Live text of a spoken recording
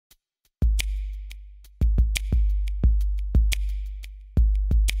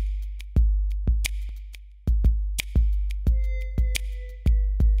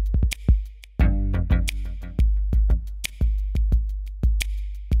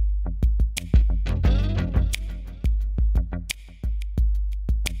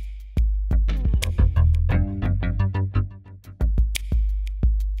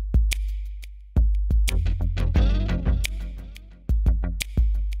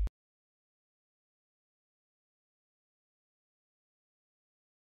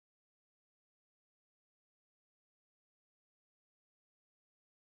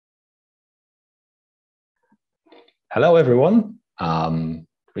Hello, everyone.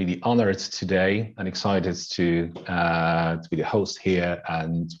 Really honored today and excited to be the host here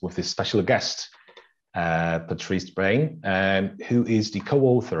and with this special guest, Patrice Bain, who is the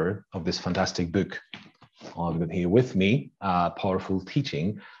co-author of this fantastic book. I've got here with me, Powerful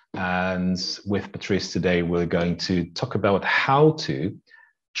Teaching. And with Patrice today, we're going to talk about how to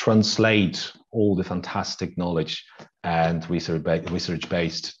translate all the fantastic knowledge and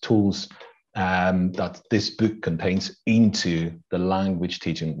research-based tools that this book contains into the language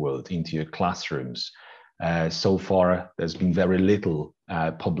teaching world, into your classrooms. So far, there's been very little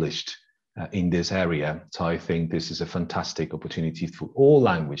published in this area. So I think this is a fantastic opportunity for all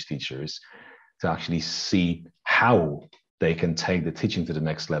language teachers to actually see how they can take the teaching to the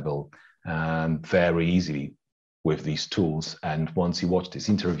next level very easily with these tools. And once you watch this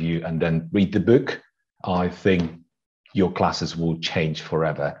interview and then read the book, I think your classes will change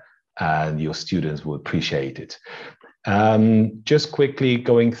forever and your students will appreciate it. Just quickly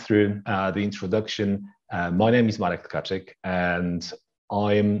going through the introduction, my name is Marek Tkaczyk, and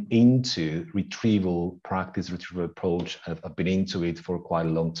I'm into retrieval approach. I've been into it for quite a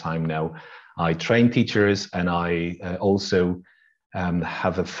long time now. I train teachers, and I also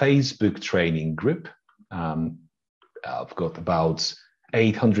have a Facebook training group. I've got about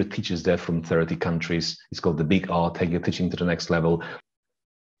 800 teachers there from 30 countries. It's called The Big R, Take Your Teaching to the Next Level.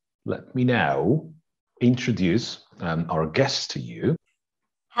 Let me now introduce our guest to you.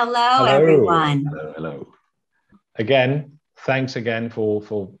 Hello, everyone. Hello. Again, thanks again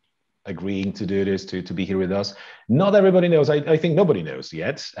for agreeing to do this, to be here with us. Not everybody knows, I think nobody knows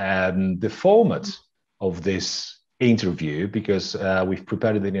yet, the format of this interview, because we've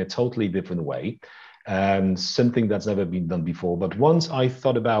prepared it in a totally different way, something that's never been done before. But once I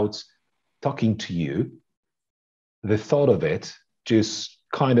thought about talking to you, the thought of it just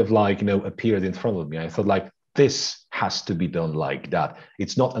kind of appeared in front of me. I thought this has to be done like that.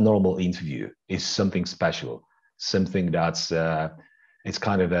 It's not a normal interview. It's something special, something that's it's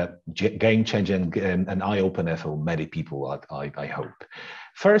kind of a game changer and an eye opener for many people, I hope.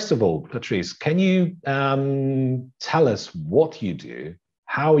 First of all, Patrice, can you tell us what you do,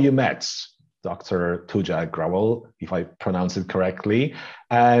 how you met Dr. Tuja Grawal, if I pronounce it correctly,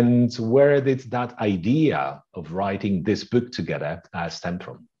 and where did that idea of writing this book together stem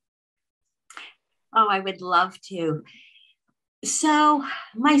from? Oh, I would love to. So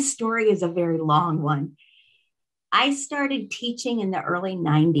my story is a very long one. I started teaching in the early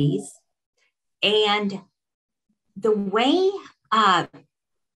 90s, and the way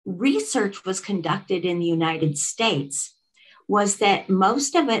research was conducted in the United States was that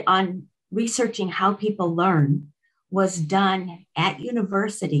most of it on researching how people learn was done at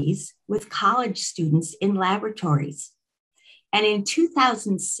universities with college students in laboratories. And in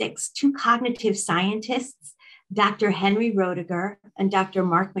 2006, two cognitive scientists, Dr. Henry Roediger and Dr.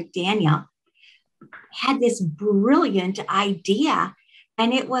 Mark McDaniel, had this brilliant idea.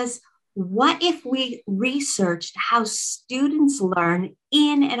 And it was, what if we researched how students learn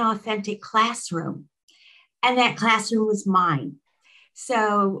in an authentic classroom? And that classroom was mine.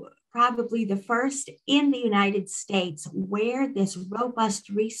 So probably the first in the United States where this robust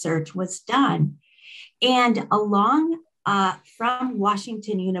research was done. And along from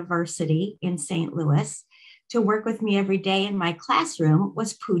Washington University in St. Louis to work with me every day in my classroom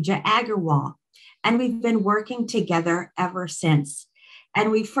was Pooja Agarwal. And we've been working together ever since. And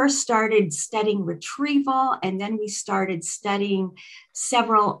we first started studying retrieval, and then we started studying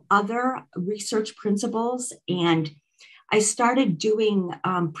several other research principles. And I started doing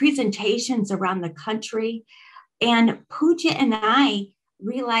presentations around the country, and Pooja and I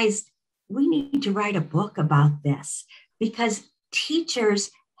realized we need to write a book about this because teachers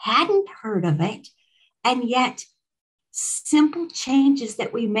hadn't heard of it, and yet simple changes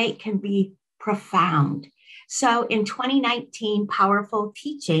that we make can be profound. So in 2019, Powerful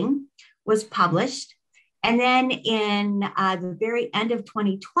Teaching was published, and then in the very end of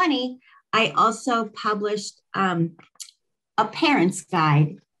 2020, I also published a parent's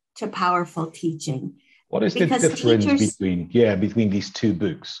guide to powerful teaching. What is the difference between these two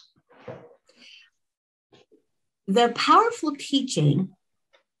books? The Powerful Teaching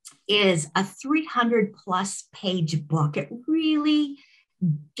is a 300 plus page book. It really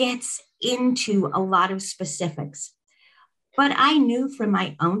gets into a lot of specifics. But I knew from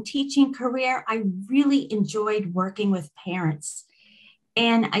my own teaching career, I really enjoyed working with parents.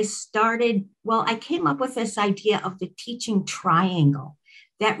 And I came up with this idea of the teaching triangle,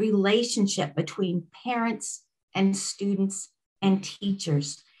 that relationship between parents and students and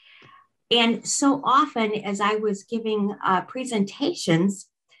teachers. And so often as I was giving presentations,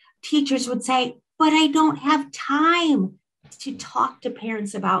 teachers would say, but I don't have time to talk to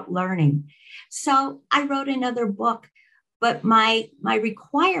parents about learning. So I wrote another book, but my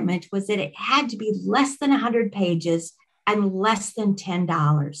requirement was that it had to be less than 100 pages and less than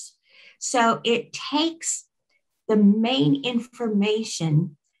 $10. So it takes the main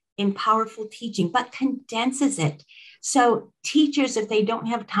information in powerful teaching, but condenses it. So teachers, if they don't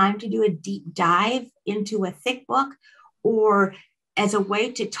have time to do a deep dive into a thick book, or as a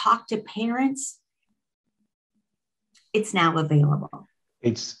way to talk to parents, it's now available.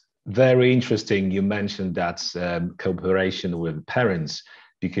 It's very interesting you mentioned that cooperation with parents,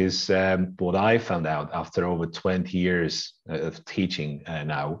 because what I found out after over 20 years of teaching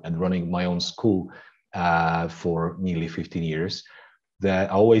now and running my own school for nearly 15 years, that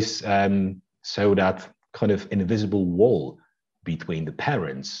I always saw that kind of invisible wall between the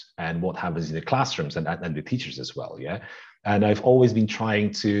parents and what happens in the classrooms and the teachers as well. Yeah. And I've always been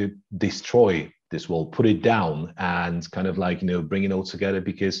trying to destroy this wall, put it down, and kind of like, bring it all together,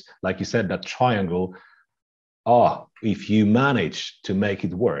 because like you said, that triangle, if you manage to make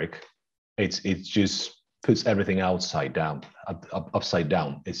it work, it just puts everything upside down.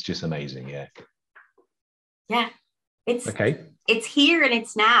 It's just amazing. Yeah. Yeah. It's okay. It's here and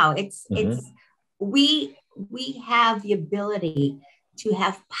it's now. It's we have the ability to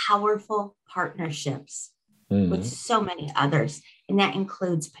have powerful partnerships with so many others, and that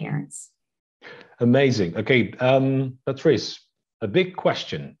includes parents. Amazing. Okay, Patrice, a big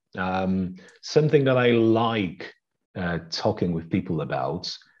question. Something that I like talking with people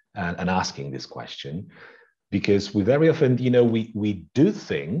about and asking this question, because we very often, we do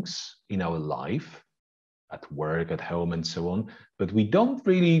things in our life, at work, at home, and so on, but we don't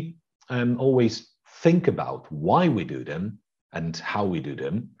really always think about why we do them and how we do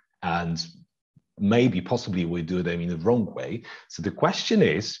them, and possibly we do them in the wrong way. So the question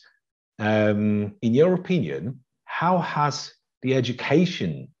is, in your opinion, how has the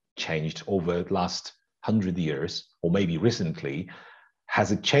education changed over the last 100 years, or maybe recently?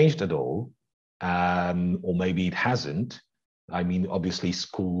 Has it changed at all? Or maybe it hasn't. I mean, obviously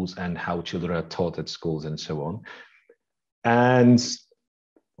schools and how children are taught at schools and so on. And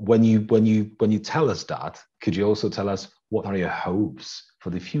when you tell us that, could you also tell us what are your hopes for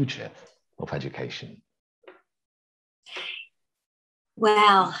the future of education?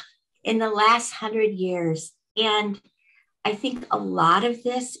 Well, in the last 100 years, and I think a lot of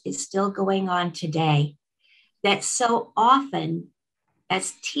this is still going on today, that so often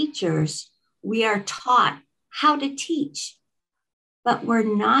as teachers, we are taught how to teach, but we're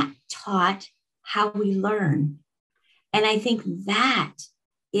not taught how we learn. And I think that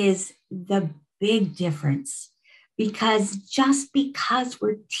is the big difference, because just because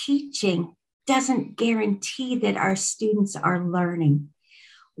we're teaching doesn't guarantee that our students are learning.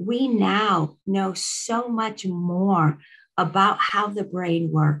 We now know so much more about how the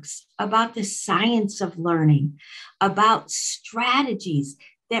brain works, about the science of learning, about strategies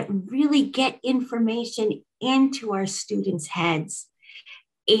that really get information into our students' heads,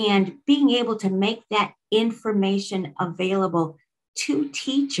 and being able to make that information available to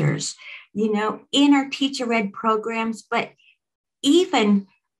teachers, in our teacher-ed programs, but even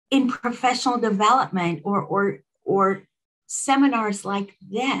in professional development or seminars like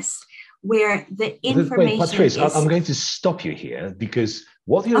this, where the information. Wait, Patrice, I'm going to stop you here, because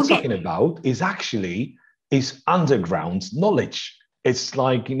what you're talking about is underground knowledge. It's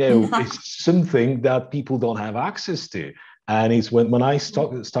like, it's something that people don't have access to. And it's when I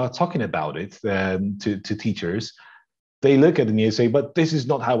start talking about it to teachers, they look at me and say, but this is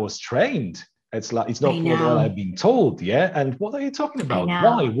not how I was trained. It's like, it's not what I've been told. Yeah. And what are you talking about?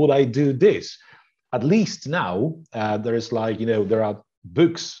 Why would I do this? At least now there is there are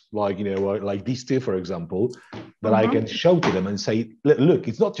books like these two, for example, that I can show to them and say, look,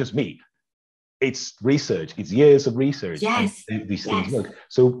 it's not just me. It's research. It's years of research. Yes. And these things work.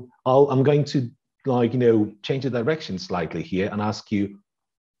 So I'm going to change the direction slightly here and ask you,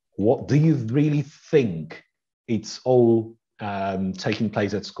 what do you really think it's all taking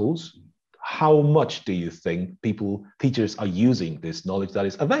place at schools? How much do you think teachers are using this knowledge that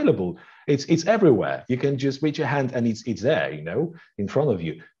is available? It's everywhere. You can just reach your hand and it's there, in front of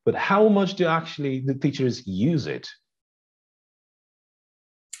you. But how much do actually the teachers use it?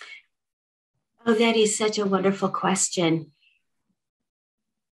 Oh, that is such a wonderful question.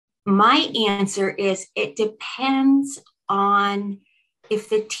 My answer is it depends on if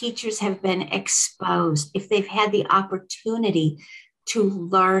the teachers have been exposed, if they've had the opportunity to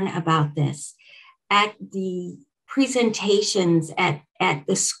learn about this. At the presentations at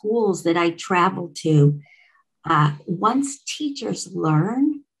the schools that I travel to, once teachers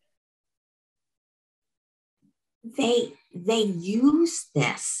learn, they use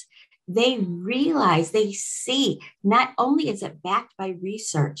this. They realize, they see, not only is it backed by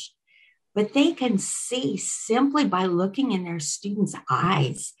research, but they can see simply by looking in their students'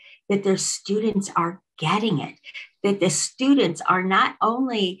 eyes that their students are getting it, that the students are not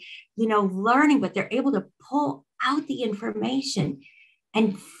only, learning, but they're able to pull out the information.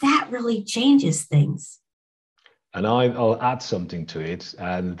 And that really changes things. And I'll add something to it.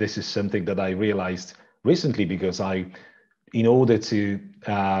 And this is something that I realized recently, because in order to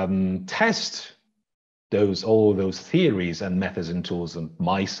test all those theories and methods and tools on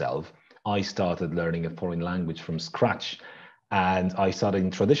myself, I started learning a foreign language from scratch. And I started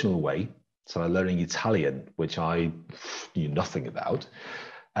in traditional way. So I'm learning Italian, which I knew nothing about.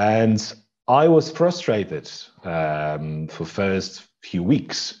 And I was frustrated for first few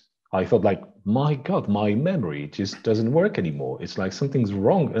weeks. I thought, like, my God, my memory just doesn't work anymore. It's like something's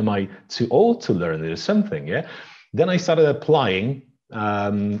wrong. Am I too old to learn it or something? Yeah. Then I started applying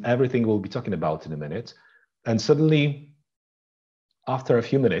everything we'll be talking about in a minute. And suddenly, after a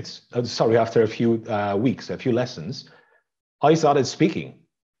few minutes, after a few weeks, a few lessons, I started speaking.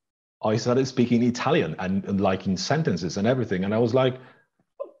 I started speaking Italian and like in sentences and everything. And I was like,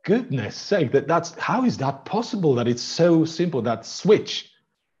 goodness sake, how is that possible? That it's so simple, that switch.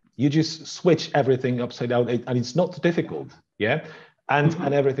 You just switch everything upside down, and it's not difficult, yeah?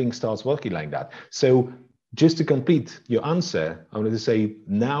 And everything starts working like that. So just to complete your answer, I wanted to say,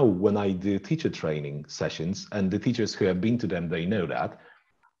 now when I do teacher training sessions, and the teachers who have been to them, they know that,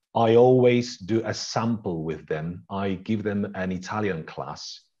 I always do a sample with them. I give them an Italian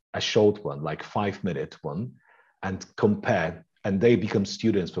class, a short one, like 5-minute one, and compare, and they become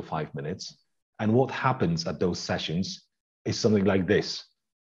students for 5 minutes. And what happens at those sessions is something like this.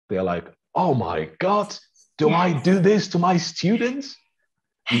 They're like, oh my God, do I do this to my students?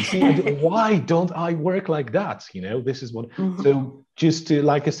 You see, why don't I work like that? This is what, so just to,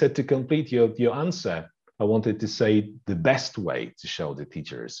 like I said, to complete your answer, I wanted to say the best way to show the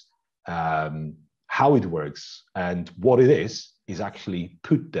teachers how it works and what it is actually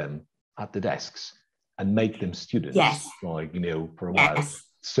put them at the desks and make them students, for a while.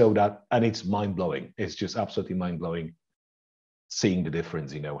 So that, and it's mind-blowing. It's just absolutely mind-blowing seeing the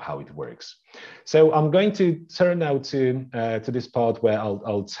difference, how it works. So I'm going to turn now to this part where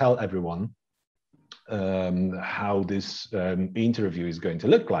I'll tell everyone how this interview is going to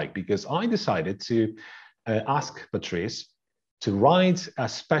look like, because I decided to ask Patrice to write a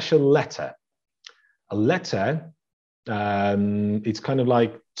special letter. A letter, it's kind of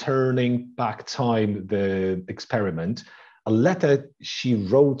like turning back time, the experiment. A letter she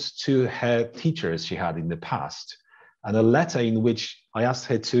wrote to her teachers she had in the past, and a letter in which I asked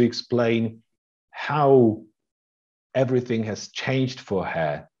her to explain how everything has changed for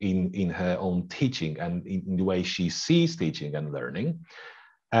her in her own teaching and in the way she sees teaching and learning,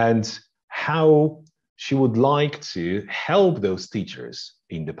 and how she would like to help those teachers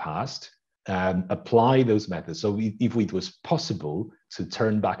in the past apply those methods. So if it was possible to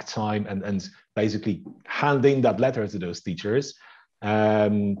turn back time and basically hand in that letter to those teachers,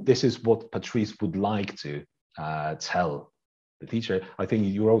 this is what Patrice would like to tell the teacher. I think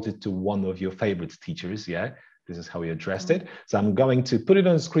you wrote it to one of your favorite teachers, yeah? This is how you addressed it. So I'm going to put it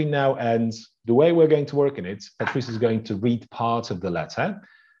on the screen now, and the way we're going to work in it, Patrice is going to read part of the letter,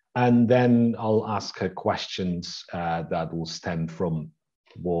 and then I'll ask her questions that will stem from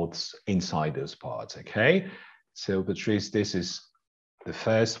what's inside those parts, okay? So Patrice, this is the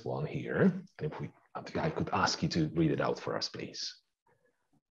first one here. If I could ask you to read it out for us, please.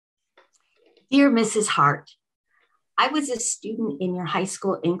 Dear Mrs. Hart, I was a student in your high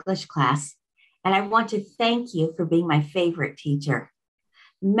school English class, and I want to thank you for being my favorite teacher.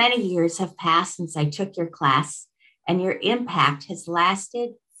 Many years have passed since I took your class, and your impact has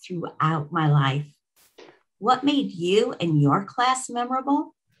lasted throughout my life. What made you and your class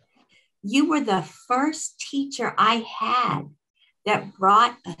memorable? You were the first teacher I had that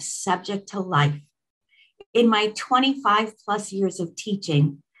brought a subject to life. In my 25 plus years of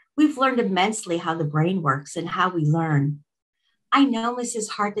teaching, we've learned immensely how the brain works and how we learn. I know, Mrs.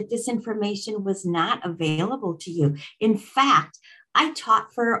 Hart, that this information was not available to you. In fact, I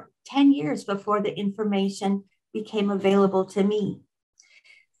taught for 10 years before the information became available to me.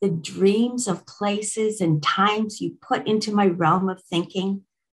 The dreams of places and times you put into my realm of thinking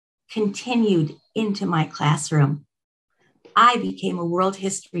continued into my classroom. I became a world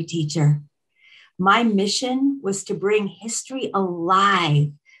history teacher. My mission was to bring history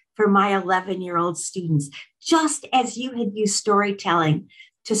alive for my 11-year-old students, just as you had used storytelling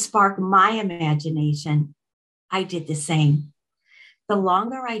to spark my imagination. I did the same. The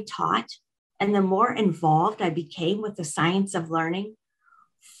longer I taught and the more involved I became with the science of learning,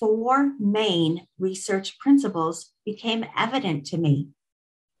 four main research principles became evident to me: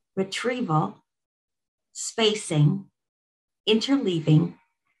 retrieval, spacing, interleaving,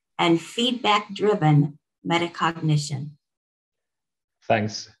 and feedback-driven metacognition.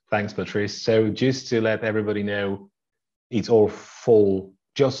 Thanks, Patrice. So just to let everybody know, it's all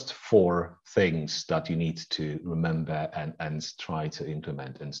just four things that you need to remember and try to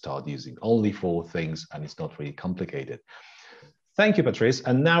implement and start using. Only four things, and it's not really complicated. Thank you, Patrice.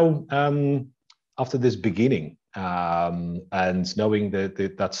 And now, after this beginning, and knowing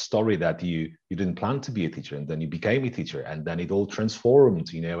that story that you didn't plan to be a teacher, and then you became a teacher, and then it all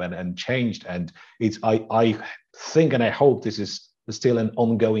transformed, and changed. And I think and I hope this is still an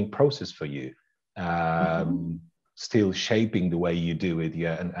ongoing process for you, still shaping the way you do it,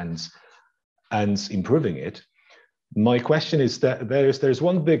 and improving it. My question is that there's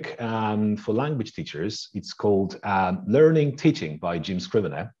one book for language teachers. It's called Learning Teaching by Jim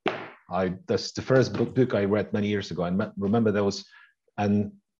Scrivener. That's the first book I read many years ago. I remember there was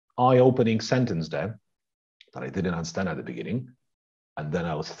an eye-opening sentence there that I didn't understand at the beginning. And then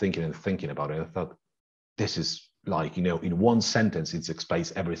I was thinking about it. I thought, this is like, in one sentence, it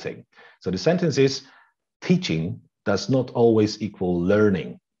explains everything. So the sentence is, teaching does not always equal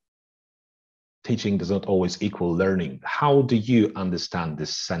learning. Teaching does not always equal learning. How do you understand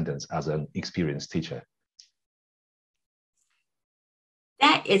this sentence as an experienced teacher?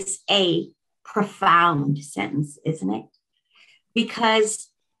 That is a profound sentence, isn't it? Because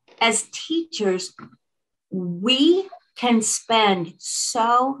as teachers, we can spend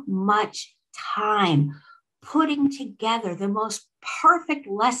so much time putting together the most perfect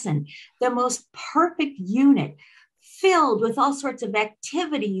lesson, the most perfect unit, filled with all sorts of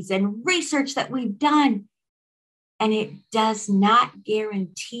activities and research that we've done. And it does not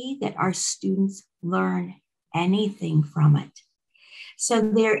guarantee that our students learn anything from it. So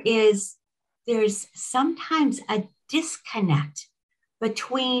there's sometimes a disconnect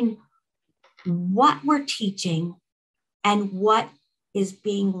between what we're teaching and what is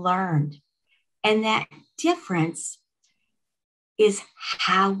being learned. And that difference is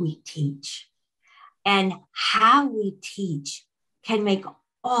how we teach. And how we teach can make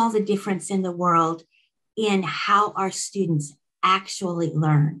all the difference in the world in how our students actually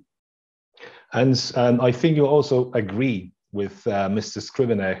learn. And I think you also agree with Mr.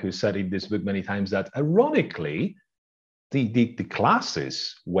 Scrivener, who said in this book many times that, ironically, the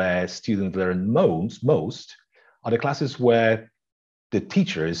classes where students learn most are the classes where the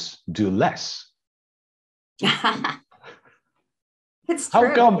teachers do less. It's true.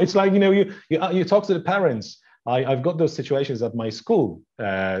 How come? It's like, you talk to the parents. I've got those situations at my school.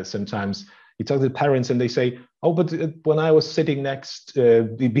 Sometimes you talk to the parents and they say, oh, but when I was sitting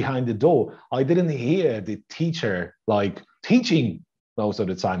behind the door, I didn't hear the teacher teaching most of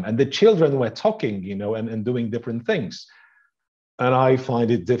the time. And the children were talking, and doing different things. And I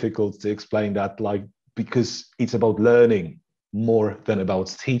find it difficult to explain that, because it's about learning more than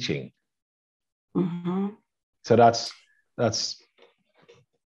about teaching. Mm-hmm. So that's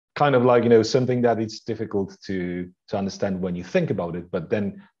kind of something that it's difficult to understand when you think about it, but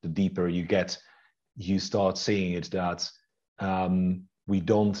then the deeper you get, you start seeing it that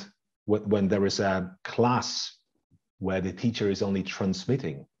when there is a class where the teacher is only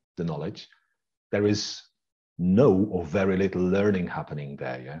transmitting the knowledge, there is no or very little learning happening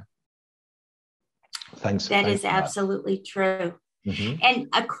there. Yeah. Thanks. That is absolutely true. Mm-hmm. And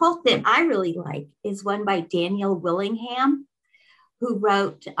a quote that I really like is one by Daniel Willingham, who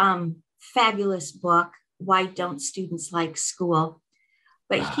wrote fabulous book, Why Don't Students Like School?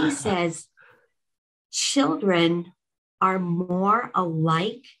 But he says, children are more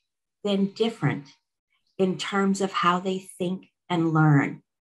alike than different in terms of how they think and learn.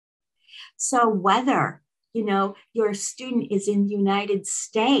 So whether, your student is in the United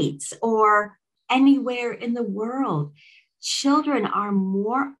States or anywhere in the world, children are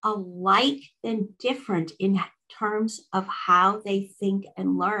more alike than different in terms of how they think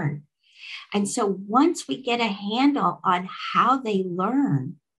and learn. And so once we get a handle on how they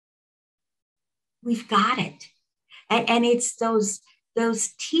learn, we've got it. And it's those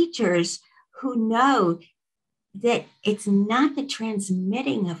teachers who know that it's not the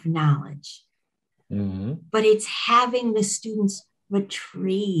transmitting of knowledge, mm-hmm. but it's having the students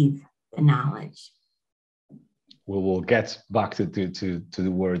retrieve the knowledge. We'll get back to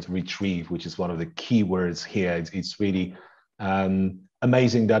the word retrieve, which is one of the key words here. It's really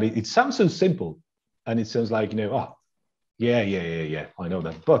amazing that it sounds so simple, and it sounds like, oh, yeah, I know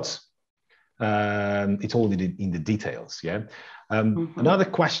that. But it's all in the details. Yeah. Another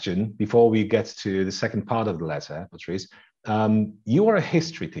question before we get to the second part of the letter, Patrice. You are a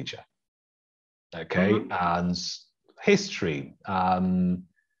history teacher, okay? And history,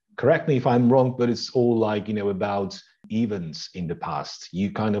 correct me if I'm wrong, but it's all like, about events in the past.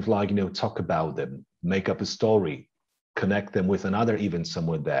 You kind of like, talk about them, make up a story, connect them with another event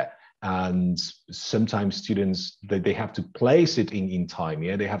somewhere there. And sometimes students, they have to place it in time.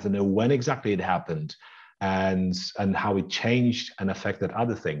 Yeah, they have to know when exactly it happened and how it changed and affected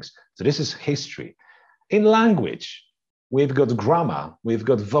other things. So this is history. In language, we've got grammar, we've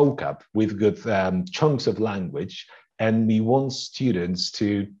got vocab, we've got chunks of language, and we want students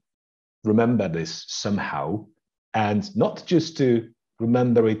to remember this somehow, and not just to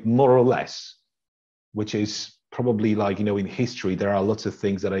remember it more or less, which is probably like, in history, there are lots of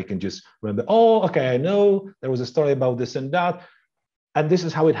things that I can just remember. Oh, okay, I know there was a story about this and that, and this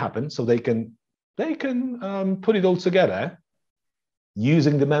is how it happened. So they can put it all together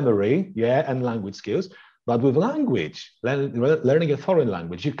using the memory, yeah, and language skills. But with language, learning a foreign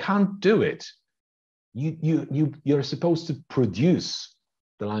language, you can't do it. You're supposed to produce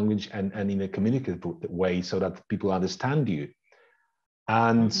the language and in a communicative way so that people understand you,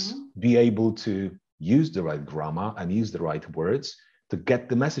 and be able to use the right grammar and use the right words to get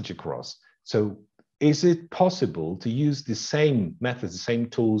the message across. So is it possible to use the same methods, the same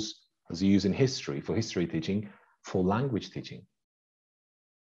tools as you use in history for history teaching, for language teaching?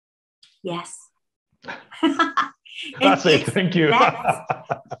 Yes. That's it. Thank you.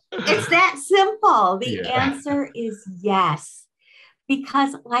 It's that simple. The answer is yes.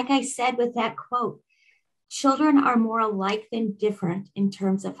 Because like I said with that quote, children are more alike than different in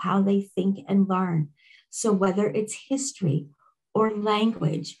terms of how they think and learn. So whether it's history or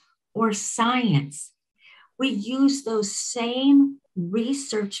language or science, we use those same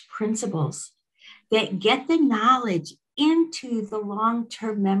research principles that get the knowledge into the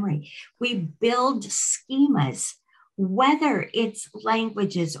long-term memory. We build schemas, whether it's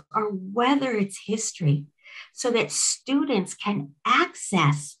languages or whether it's history, so that students can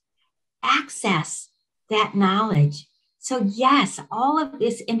access that knowledge. So yes, all of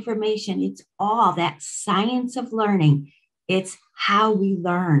this information, it's all that science of learning. It's how we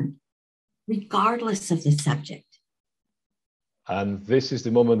learn, regardless of the subject. And this is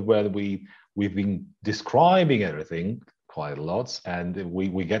the moment where we've been describing everything quite a lot, and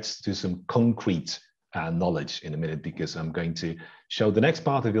we get to some concrete knowledge in a minute, because I'm going to show the next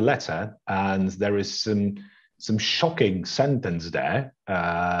part of the letter, and there is some shocking sentence there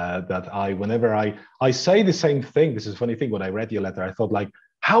that whenever I say the same thing. This is a funny thing. When I read your letter, I thought, like,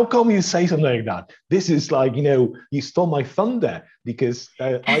 how come you say something like that? This is like, you stole my thunder, because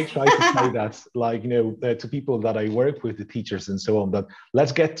I try to say that, like, to people that I work with, the teachers and so on. But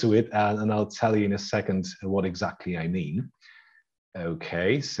let's get to it, and I'll tell you in a second what exactly I mean.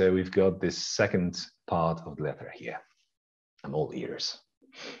 Okay, so we've got this second part of the letter here. I'm all ears.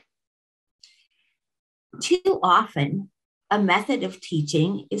 Too often, a method of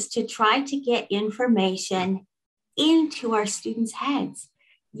teaching is to try to get information into our students' heads.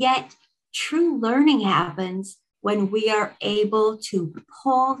 Yet, true learning happens when we are able to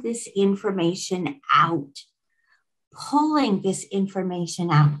pull this information out. Pulling this information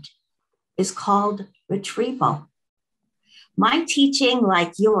out is called retrieval. My teaching,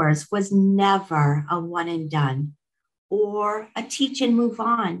 like yours, was never a one and done or a teach and move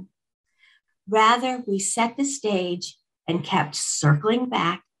on. Rather, we set the stage and kept circling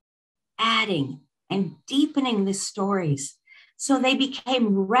back, adding and deepening the stories so they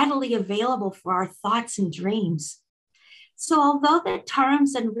became readily available for our thoughts and dreams. So although the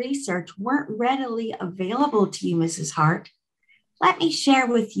terms and research weren't readily available to you, Mrs. Hart, let me share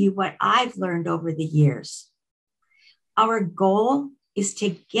with you what I've learned over the years. Our goal is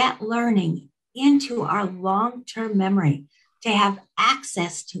to get learning into our long-term memory, to have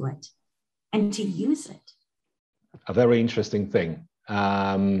access to it, and to use it. A very interesting thing.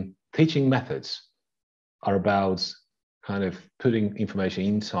 Teaching methods are about kind of putting information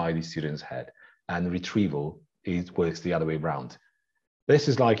inside the student's head, and retrieval works the other way around. This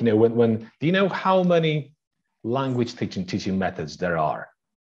is like, when do you know how many language teaching methods there are?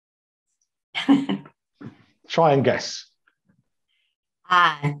 Try and guess.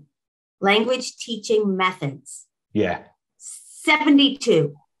 Language teaching methods. Yeah.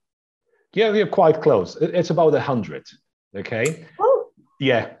 72. Yeah, you're quite close. It's about 100. Okay. Oh.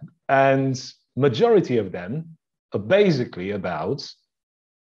 Yeah, and majority of them are basically about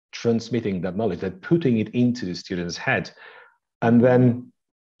transmitting that knowledge, that putting it into the student's head, and then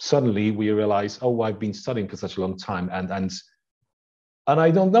suddenly we realize, oh, I've been studying for such a long time, and and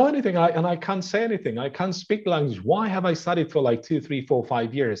I don't know anything, and I can't say anything. I can't speak the language. Why have I studied for like 2, 3, 4,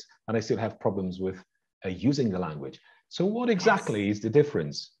 5 years, and I still have problems with using the language? So what exactly is the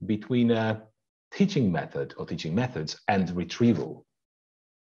difference between a teaching method or teaching methods and retrieval?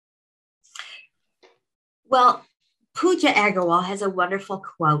 Well, Pooja Agarwal has a wonderful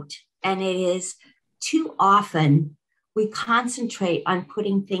quote, and it is, too often we concentrate on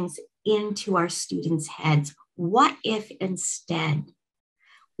putting things into our students' heads. What if instead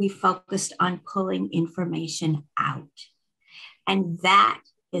we focused on pulling information out? And that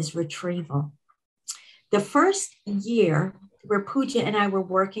is retrieval. The first year where Pooja and I were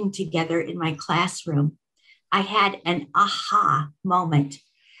working together in my classroom, I had an aha moment.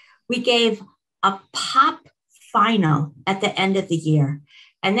 We gave a pop final at the end of the year.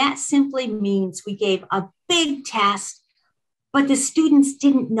 And that simply means we gave a big test, but the students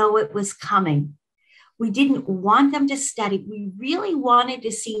didn't know it was coming. We didn't want them to study. We really wanted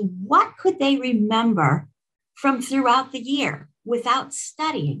to see what could they remember from throughout the year without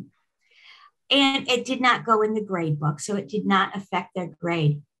studying. And it did not go in the grade book, so it did not affect their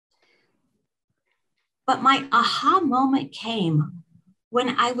grade. But my aha moment came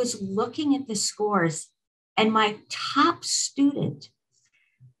when I was looking at the scores, and my top student,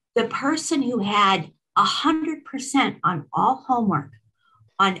 the person who had 100% on all homework,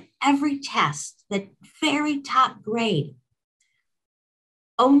 on every test, the very top grade,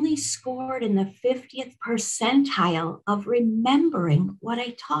 only scored in the 50th percentile of remembering what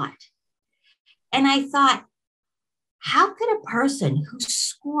I taught. And I thought, how could a person who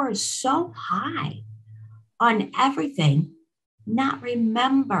scores so high on everything not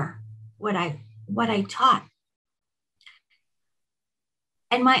remember what I taught?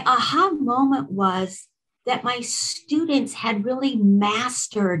 And my aha moment was that my students had really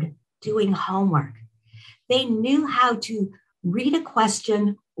mastered doing homework. They knew how to read a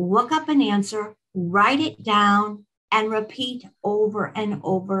question, look up an answer, write it down, and repeat over and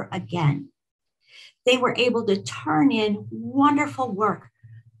over again. They were able to turn in wonderful work,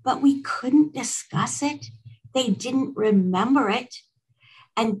 but we couldn't discuss it. They didn't remember it.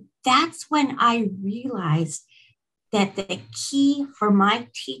 And that's when I realized that the key for my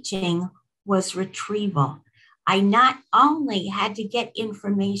teaching was retrieval. I not only had to get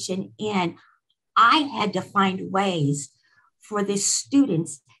information in, I had to find ways for the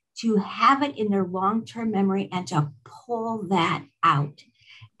students to have it in their long-term memory and to pull that out.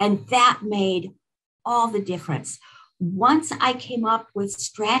 And that made all the difference. Once I came up with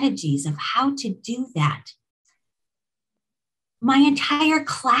strategies of how to do that, my entire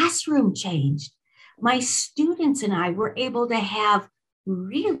classroom changed. My students and I were able to have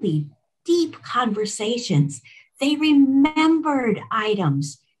really deep conversations. They remembered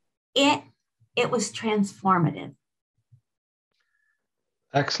items. It was transformative.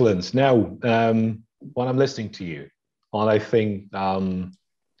 Excellent. Now, when I'm listening to you, and I think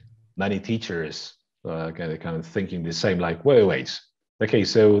many teachers kind of thinking the same, like, wait. Okay,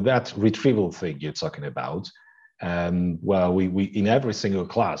 so that retrieval thing you're talking about, well, we in every single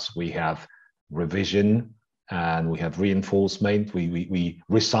class, we have revision and we have reinforcement, we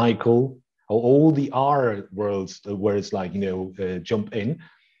recycle, all the R words like, jump in,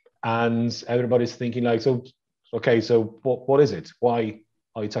 and everybody's thinking like, so, okay, so what is it? Why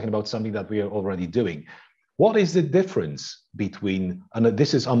are you talking about something that we are already doing? What is the difference between, and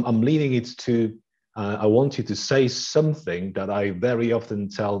this is, I'm leaning it to, I want you to say something that I very often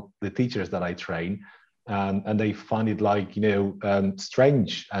tell the teachers that I train, and they find it like,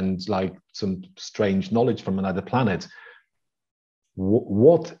 strange and like some strange knowledge from another planet.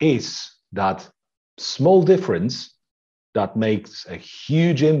 What is that small difference that makes a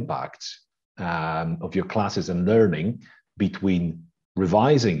huge impact of your classes and learning between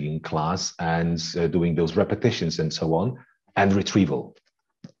revising in class and doing those repetitions and so on, and retrieval?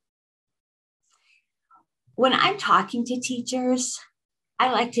 When I'm talking to teachers,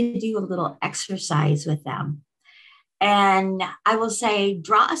 I like to do a little exercise with them. And I will say,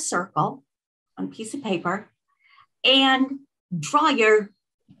 draw a circle on a piece of paper and draw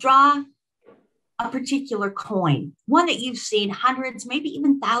a particular coin, one that you've seen hundreds, maybe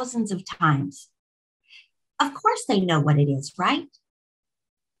even thousands of times. Of course they know what it is, right?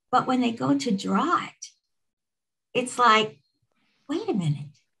 But when they go to draw it, it's like, wait a minute.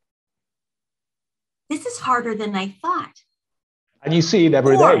 This is harder than I thought. And you see it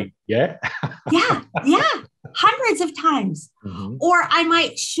every day, yeah? yeah, hundreds of times. Mm-hmm. Or I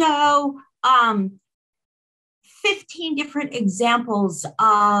might show 15 different examples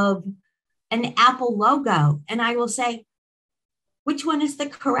of an Apple logo, and I will say, which one is the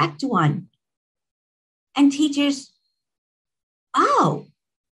correct one? And teachers oh,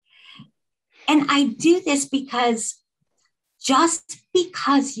 and I do this because just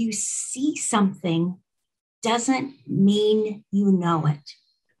because you see something doesn't mean you know it.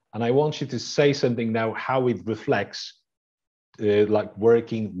 And I want you to say something now, how it reflects like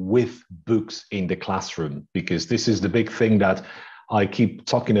working with books in the classroom, because this is the big thing that I keep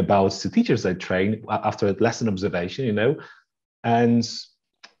talking about to teachers I train after lesson observation, you know, and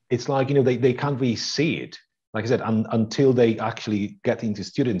it's like, you know, they can't really see it. Like I said, until they actually get into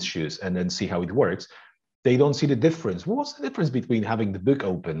students' shoes and then see how it works, they don't see the difference. What's the difference between having the book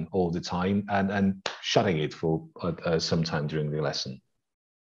open all the time and shutting it for some time during the lesson?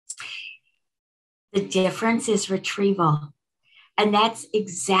 The difference is retrieval. And that's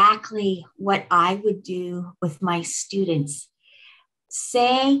exactly what I would do with my students.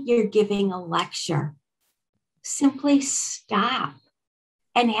 Say you're giving a lecture, simply stop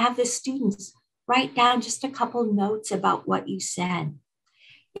and have the students write down just a couple notes about what you said.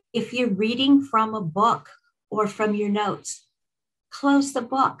 If you're reading from a book or from your notes, close the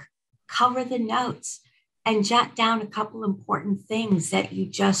book, cover the notes, and jot down a couple important things that you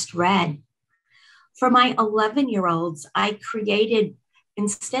just read. For my 11-year-olds, I created,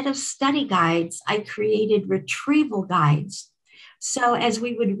 instead of study guides, I created retrieval guides. So as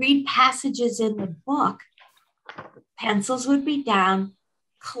we would read passages in the book, pencils would be down,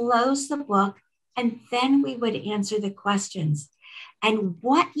 close the book, and then we would answer the questions. And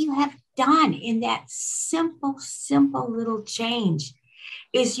what you have done in that simple little change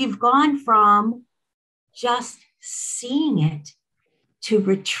is you've gone from just seeing it to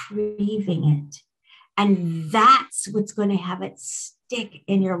retrieving it. And that's what's going to have it stick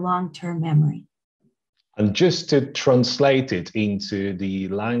in your long-term memory. And just to translate it into the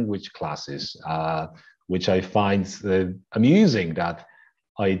language classes, which I find amusing that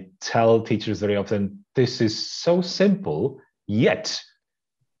I tell teachers very often, this is so simple, yet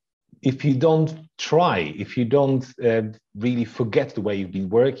if you don't try, if you don't really forget the way you've been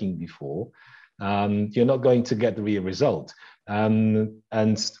working before, you're not going to get the real result. And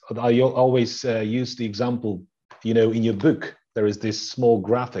I always use the example, you know, in your book, there is this small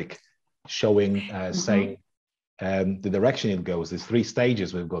graphic showing, saying the direction it goes. There's 3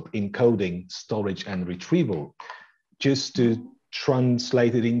 stages. We've got encoding, storage, and retrieval. Just to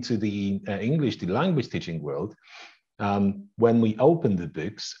translate it into the English, the language teaching world, when we open the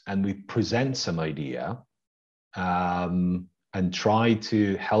books and we present some idea and try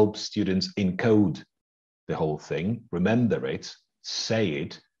to help students encode the whole thing, remember it, say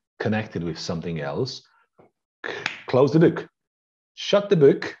it, connect it with something else, close the book, shut the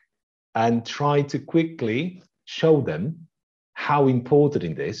book, and try to quickly show them how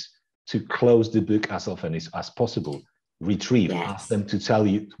important it is to close the book as often as possible. Retrieve, ask them to tell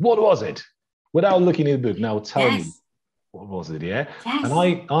you, what was it? Without looking in the book, now tell me, what was it, yeah?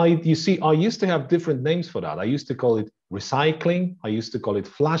 And you see, I used to have different names for that. I used to call it recycling. I used to call it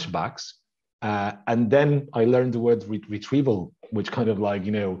flashbacks. And then I learned the word retrieval, which kind of like,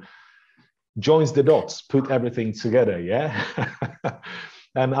 you know, joins the dots, put everything together, yeah?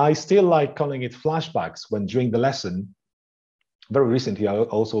 And I still like calling it flashbacks when during the lesson, very recently, I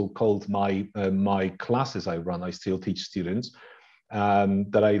also called my classes I run, I still teach students,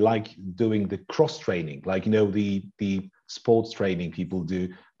 that I like doing the cross training, like, you know, the sports training people do.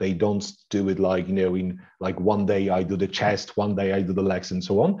 They don't do it like, you know, in like one day I do the chest, one day I do the legs and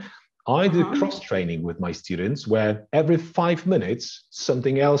so on. I do cross training with my students where every 5 minutes,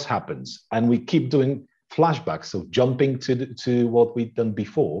 something else happens and we keep doing flashbacks. So jumping to what we've done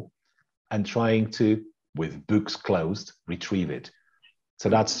before and trying to, with books closed, retrieve it. So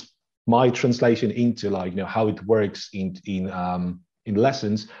that's my translation into like, you know, how it works in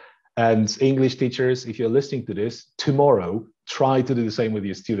lessons. And English teachers, if you're listening to this, tomorrow, try to do the same with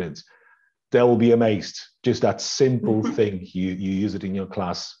your students. They'll be amazed. Just that simple thing, you use it in your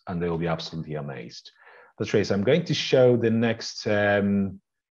class and they'll be absolutely amazed. Patrice, I'm going to show the next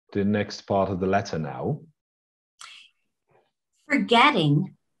part of the letter now.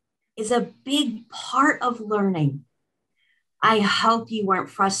 Forgetting is a big part of learning. I hope you weren't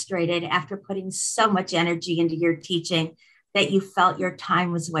frustrated after putting so much energy into your teaching that you felt your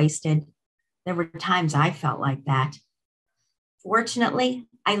time was wasted. There were times I felt like that. Fortunately,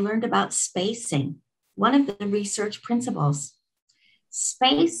 I learned about spacing, one of the research principles.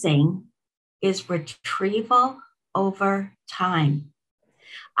 Spacing is retrieval over time.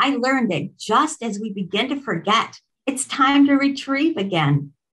 I learned that just as we begin to forget, it's time to retrieve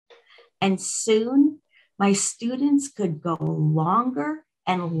again. And soon, my students could go longer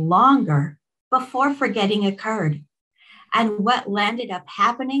and longer before forgetting occurred. And what landed up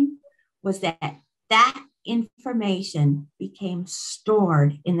happening was that information became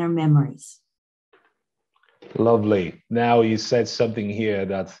stored in their memories. Lovely. Now you said something here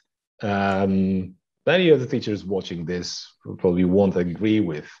that many of the teachers watching this probably won't agree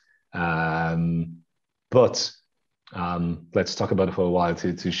with. But let's talk about it for a while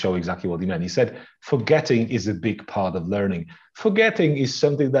to show exactly what he meant. He said, forgetting is a big part of learning. Forgetting is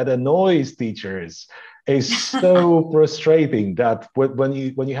something that annoys teachers. It's so frustrating that when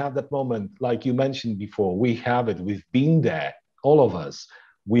you have that moment, like you mentioned before, we have it, we've been there, all of us.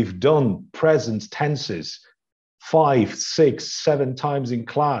 We've done present tenses 5, 6, 7 times in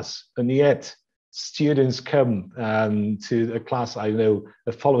class, and yet students come to a class, I know,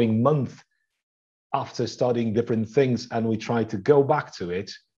 the following month after studying different things, and we try to go back to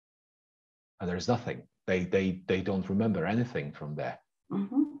it, and there's nothing. They don't remember anything from there.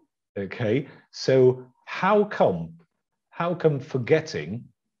 Mm-hmm. Okay, so how come forgetting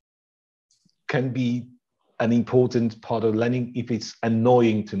can be an important part of learning if it's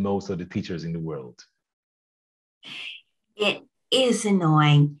annoying to most of the teachers in the world? It is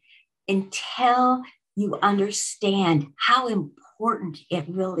annoying until you understand how important it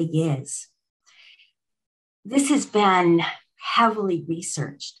really is. This has been heavily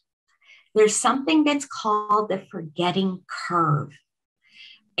researched. There's something that's called the forgetting curve.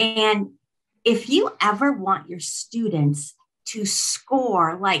 And if you ever want your students to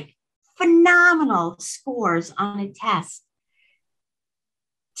score like phenomenal scores on a test,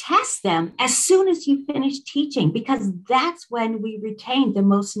 test them as soon as you finish teaching, because that's when we retain the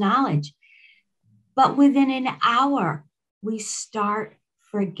most knowledge. But within an hour, we start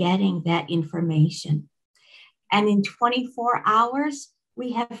forgetting that information. And in 24 hours,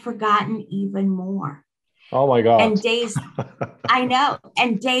 we have forgotten even more. Oh my God. And days, I know,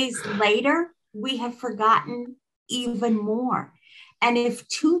 and days later, we have forgotten even more. And if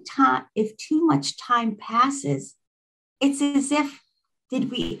too much time passes, it's as if,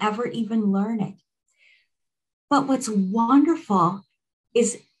 did we ever even learn it? But what's wonderful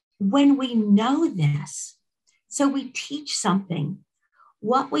is when we know this, so we teach something,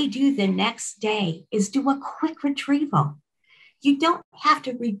 what we do the next day is do a quick retrieval. You don't have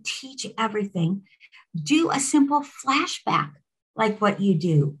to reteach everything. Do a simple flashback like what you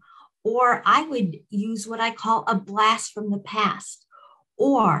do. Or I would use what I call a blast from the past.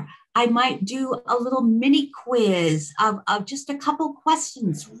 Or I might do a little mini quiz of just a couple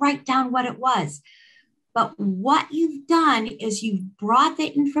questions, write down what it was. But what you've done is you've brought the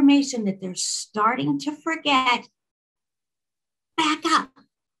information that they're starting to forget back up.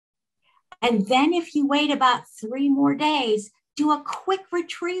 And then if you wait about 3 more days, do a quick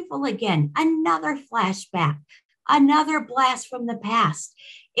retrieval again, another flashback, another blast from the past.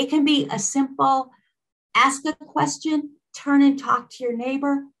 It can be a simple ask a question, turn and talk to your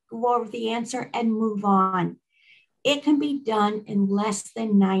neighbor, go over the answer and move on. It can be done in less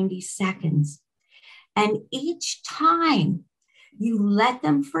than 90 seconds. And each time you let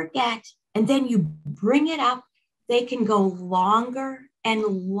them forget and then you bring it up, they can go longer and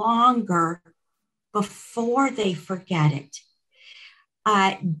longer before they forget it.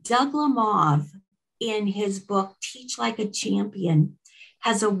 Doug Lemov, in his book, Teach Like a Champion,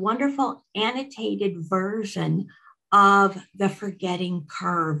 has a wonderful annotated version of the forgetting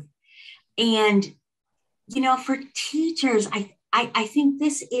curve. And, you know, for teachers, I think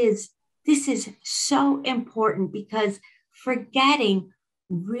this is so important because forgetting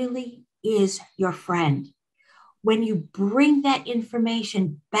really is your friend. When you bring that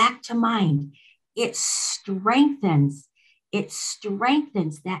information back to mind, it strengthens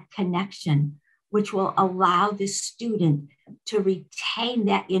that connection, which will allow the student to retain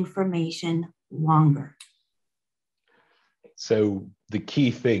that information longer. So the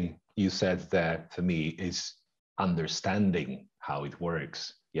key thing you said there for me is understanding how it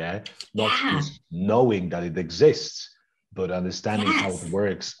works. Yeah, not just knowing that it exists, but understanding how it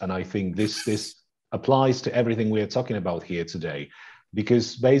works. And I think this applies to everything we are talking about here today,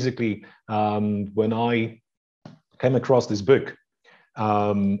 because basically when I came across this book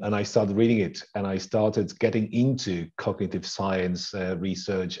and I started reading it and I started getting into cognitive science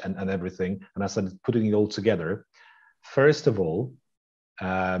research and everything, and I started putting it all together. First of all,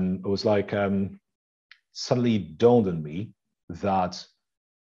 it was like suddenly dawned on me that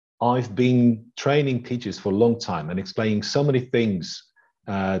I've been training teachers for a long time and explaining so many things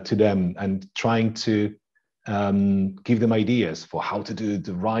to them and trying to give them ideas for how to do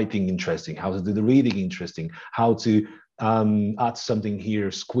the writing interesting, how to do the reading interesting, how to add something here,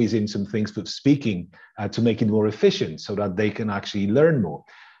 squeeze in some things with speaking to make it more efficient so that they can actually learn more.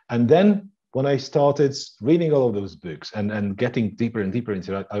 And then when I started reading all of those books and getting deeper and deeper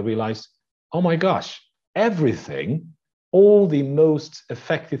into that, I realized, oh my gosh, everything, all the most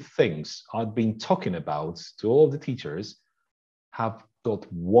effective things I've been talking about to all the teachers have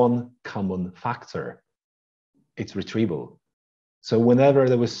got one common factor. It's retrieval. So whenever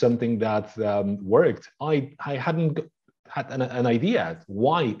there was something that worked, I hadn't had an idea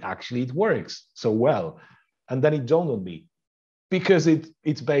why actually it works so well. And then it dawned on me, because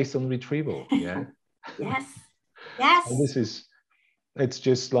it's based on retrieval. Yeah. Yes. Yes. And it's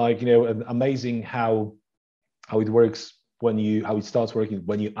just like, amazing how it works how it starts working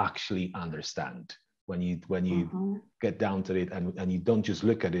when you actually understand, when you get down to it and you don't just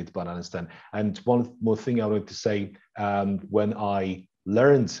look at it, but understand. And one more thing I wanted to say, when I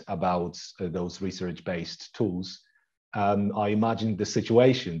learned about those research-based tools, I imagined the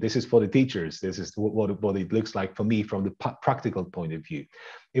situation. This is for the teachers. This is what it looks like for me from the practical point of view.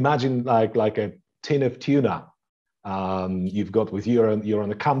 Imagine like a tin of tuna you've got with you're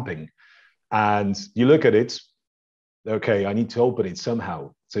on a camping, and you look at it. Okay, I need to open it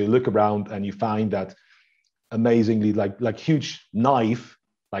somehow. So you look around and you find that amazingly like huge knife,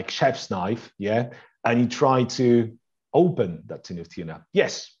 like chef's knife, yeah, and you try to open that tin of tuna.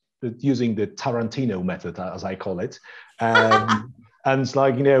 Yes, using the Tarantino method, as I call it. And it's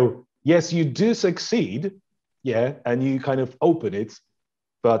like, yes, you do succeed, yeah, and you kind of open it,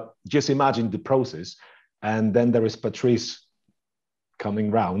 but just imagine the process. And then there is Patrice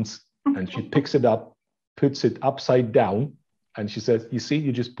coming round, and she picks it up, puts it upside down, and she says, you see,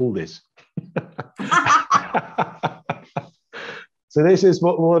 you just pull this. So this is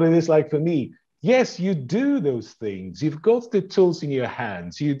what it is like for me. Yes, you do those things. You've got the tools in your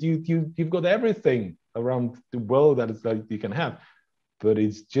hands. You've got everything around the world that is like you can have, but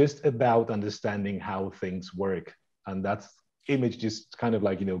it's just about understanding how things work. And that image just kind of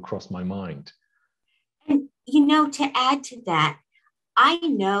like, crossed my mind. And, to add to that, I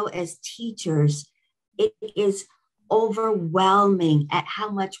know as teachers, it is overwhelming at how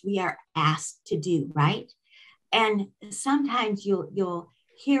much we are asked to do, right? And sometimes you'll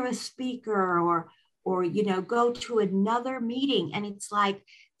hear a speaker or go to another meeting, and it's like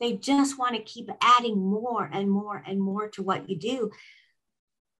they just want to keep adding more and more and more to what you do.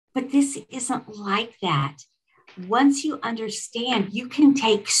 But this isn't like that. Once you understand, you can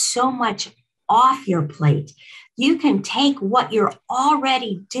take so much off your plate. You can take what you're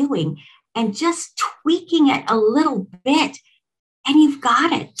already doing and just tweaking it a little bit, and you've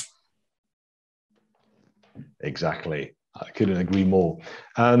got it. Exactly. I couldn't agree more.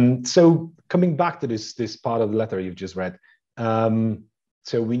 So coming back to this part of the letter you've just read,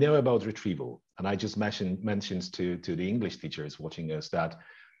 so we know about retrieval, and I just mentioned to the English teachers watching us that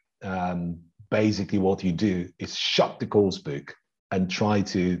basically what you do is shut the course book and try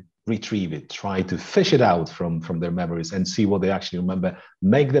to retrieve it, try to fish it out from their memories and see what they actually remember.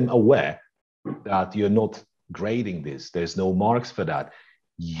 Make them aware that you're not grading this. There's no marks for that.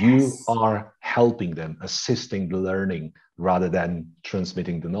 You are helping them, assisting the learning rather than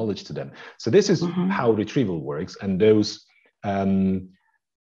transmitting the knowledge to them. So this is how retrieval works. And those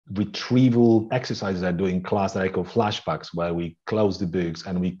retrieval exercises I do in class that I call flashbacks, where we close the books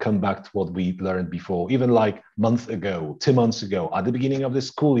and we come back to what we learned before, even like a month ago, 2 months ago, at the beginning of the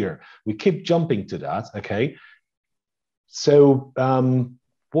school year. We keep jumping to that, okay? So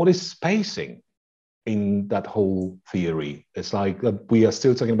what is spacing in that whole theory? It's like we are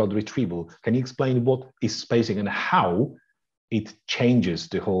still talking about retrieval. Can you explain what is spacing and how it changes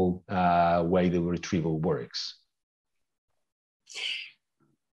the whole way the retrieval works?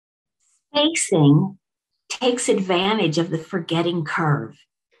 Spacing takes advantage of the forgetting curve.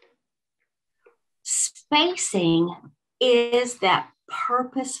 Spacing is that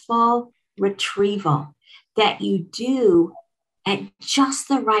purposeful retrieval that you do at just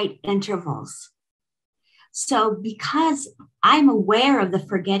the right intervals. So because I'm aware of the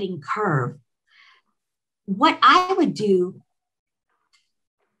forgetting curve, what I would do,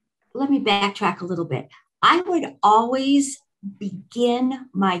 let me backtrack a little bit. I would always begin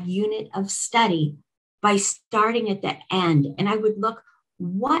my unit of study by starting at the end. And I would look,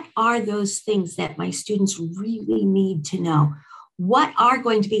 what are those things that my students really need to know? What are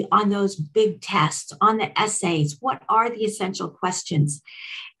going to be on those big tests, on the essays? What are the essential questions?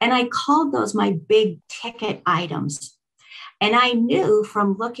 And I called those my big ticket items. And I knew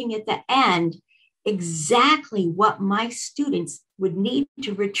from looking at the end exactly what my students would need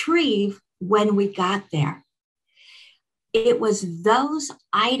to retrieve when we got there. It was those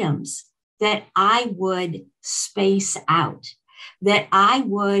items that I would space out, that I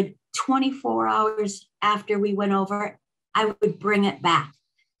would 24 hours after we went over it, I would bring it back.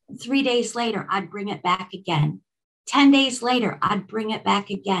 3 days later, I'd bring it back again. 10 days later, I'd bring it back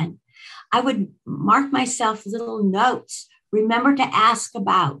again. I would mark myself little notes, remember to ask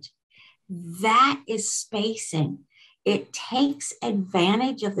about. That is spacing. It takes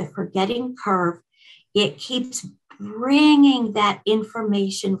advantage of the forgetting curve. It keeps bringing that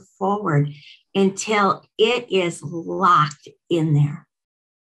information forward until it is locked in there.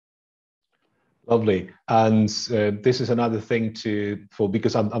 Lovely. And this is another thing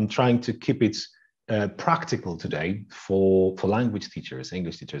because I'm trying to keep it practical today for language teachers,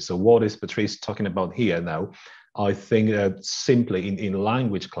 English teachers. So what is Patrice talking about here now? I think simply in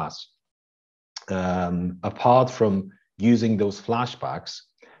language class, apart from using those flashbacks,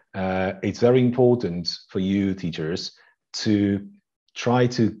 it's very important for you teachers to try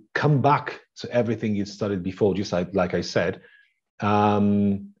to come back to everything you studied before, just like I said,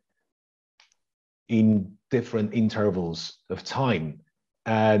 in different intervals of time.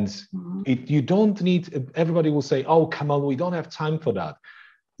 And you don't need, everybody will say, oh, come on, we don't have time for that.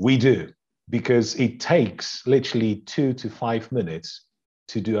 We do, because it takes literally 2 to 5 minutes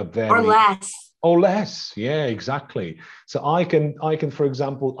to do a very... Or less. Or less, yeah, exactly. So I can, for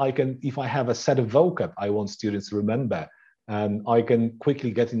example, if I have a set of vocab I want students to remember, I can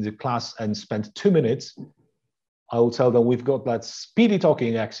quickly get into class and spend 2 minutes. I will tell them we've got that speedy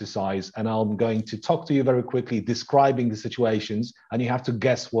talking exercise, and I'm going to talk to you very quickly, describing the situations, and you have to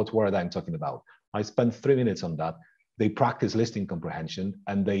guess what word I'm talking about. I spend 3 minutes on that. They practice listening comprehension,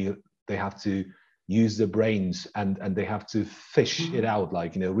 and they have to use their brains, and they have to fish it out,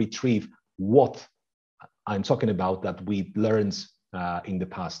 like, retrieve what I'm talking about that we learned in the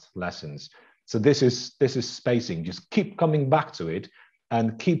past lessons. So this is spacing. Just keep coming back to it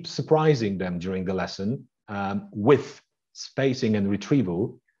and keep surprising them during the lesson with spacing and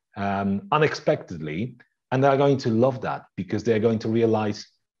retrieval unexpectedly. And they're going to love that, because they're going to realize,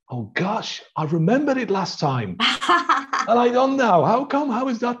 oh gosh, I remembered it last time. And I don't know, how come, how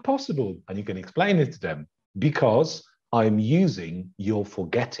is that possible? And you can explain it to them, because I'm using your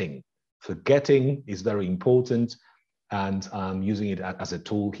forgetting. Forgetting is very important, and I'm using it as a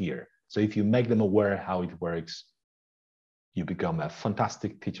tool here. So if you make them aware how it works, you become a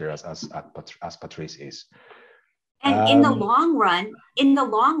fantastic teacher, as Patrice is. And in the long run,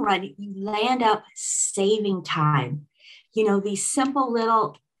 you land up saving time. These simple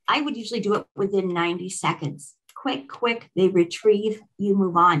little, I would usually do it within 90 seconds. Quick, they retrieve, you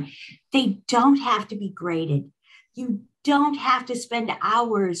move on. They don't have to be graded. You don't have to spend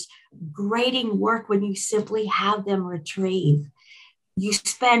hours grading work when you simply have them retrieve. You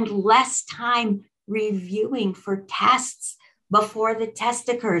spend less time reviewing for tests before the test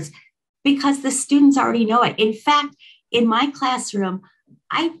occurs, because the students already know it. In fact, in my classroom,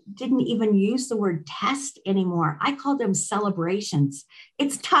 I didn't even use the word test anymore. I called them celebrations.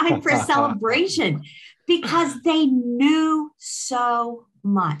 It's time for a celebration, because they knew so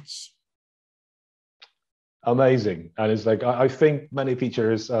much. Amazing. And it's like, I think many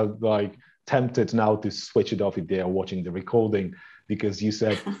teachers are like tempted now to switch it off if they are watching the recording, because you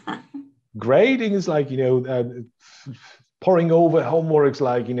said grading is like, pouring over homeworks,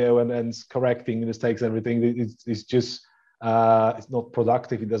 like, and correcting mistakes, everything. It's just, it's not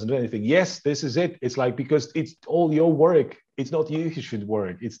productive. It doesn't do anything. Yes, this is it. It's like, because it's all your work. It's not you who should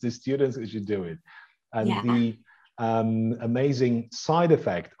work. It's the students who should do it. And the amazing side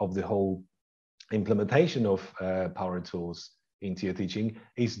effect of the whole implementation of power tools into your teaching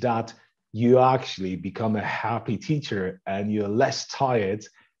is that you actually become a happy teacher, and you're less tired,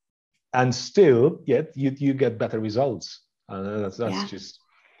 and still yet you get better results. That's just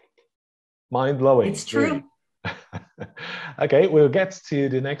mind-blowing. It's true. Really. Okay, we'll get to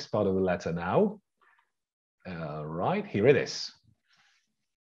the next part of the letter now. Right, here it is.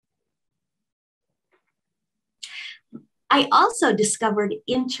 I also discovered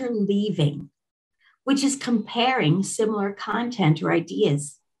interleaving, which is comparing similar content or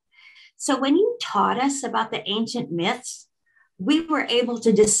ideas. So when you taught us about the ancient myths, we were able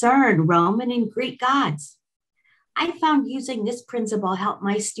to discern Roman and Greek gods. I found using this principle helped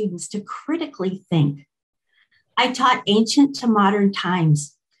my students to critically think. I taught ancient to modern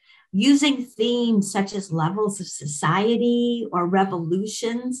times, using themes such as levels of society or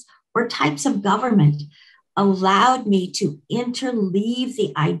revolutions or types of government allowed me to interleave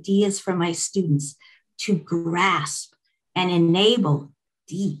the ideas for my students to grasp and enable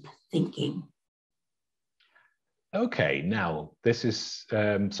deep thinking. Okay, now this is,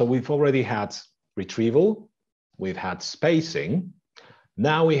 so we've already had retrieval, we've had spacing,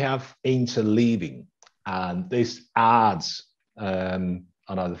 now we have interleaving, and this adds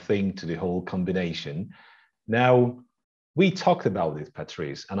another thing to the whole combination. Now, we talked about it,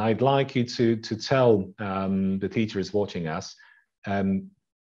 Patrice, and I'd like you to tell the teachers watching us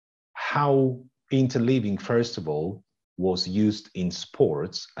how interleaving, first of all, was used in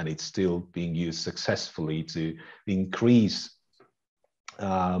sports, and it's still being used successfully to increase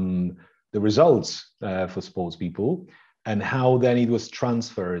the results for sports people, and how then it was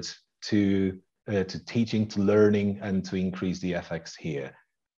transferred to teaching, to learning, and to increase the effects here.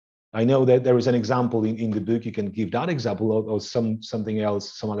 I know that there is an example in the book. You can give that example, or something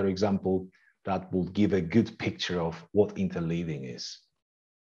else, some other example that will give a good picture of what interleaving is.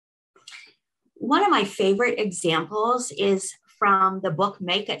 One of my favorite examples is from the book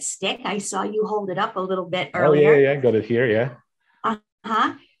Make It Stick. I saw you hold it up a little bit earlier. Oh, yeah, got it here, yeah.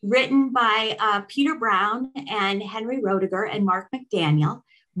 Written by Peter Brown and Henry Roediger and Mark McDaniel.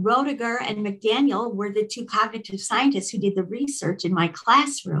 Roediger and McDaniel were the two cognitive scientists who did the research in my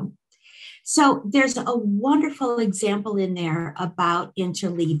classroom. So there's a wonderful example in there about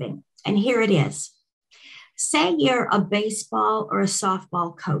interleaving. And here it is. Say you're a baseball or a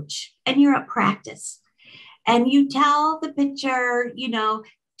softball coach and you're at practice and you tell the pitcher,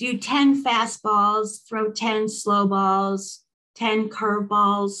 do 10 fastballs, throw 10 slow balls, 10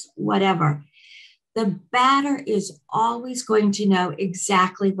 curveballs, whatever. The batter is always going to know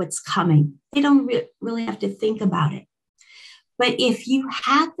exactly what's coming. They don't really have to think about it. But if you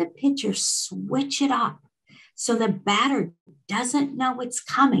have the pitcher switch it up so the batter doesn't know what's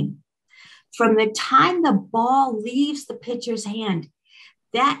coming, from the time the ball leaves the pitcher's hand,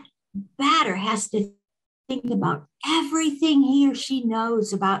 that batter has to think about everything he or she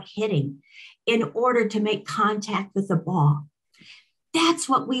knows about hitting in order to make contact with the ball. That's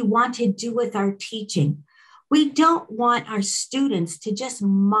what we want to do with our teaching. We don't want our students to just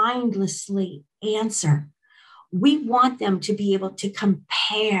mindlessly answer. We want them to be able to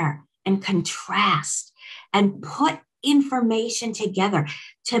compare and contrast and put information together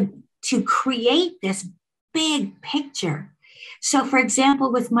to create this big picture. So, for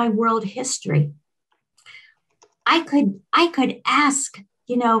example, with my world history, I could ask,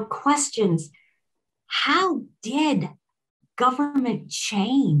 questions. How did government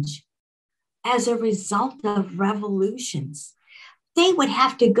change as a result of revolutions? They would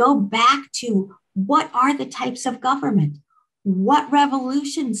have to go back to what are the types of government? What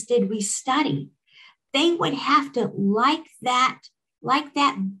revolutions did we study? They would have to, like that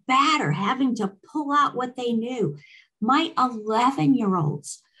batter, having to pull out what they knew. My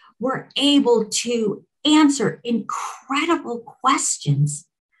 11-year-olds were able to answer incredible questions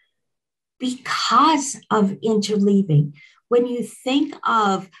because of interleaving. When you think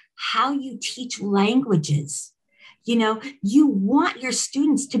of how you teach languages, you want your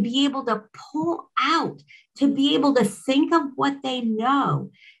students to be able to pull out, to be able to think of what they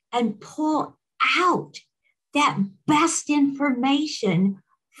know and pull out that best information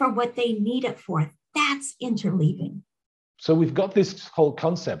for what they need it for. That's interleaving. So we've got this whole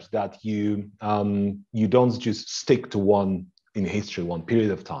concept that you don't just stick to one in history, one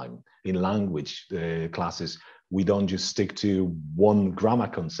period of time. In language classes, we don't just stick to one grammar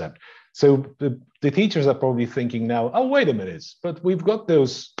concept. So the teachers are probably thinking now, oh, wait a minute, but we've got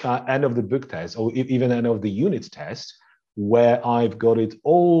those end of the book tests, or even end of the unit test, where I've got it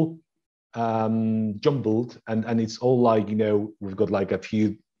all jumbled, and it's all like, we've got like a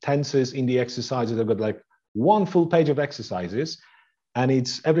few tenses in the exercises. I've got like one full page of exercises,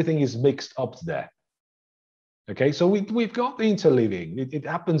 and everything is mixed up there. Okay, so we've got the interleaving. It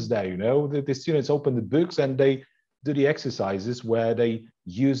happens there, the students open the books and they do the exercises where they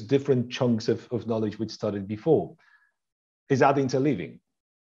use different chunks of knowledge we studied before. Is that interleaving?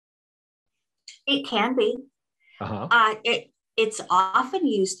 It can be. It's often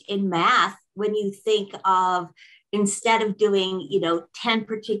used in math when you think of, instead of doing, 10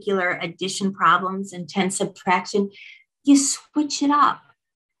 particular addition problems and 10 subtraction, you switch it up.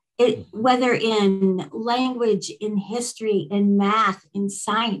 Whether in language, in history, in math, in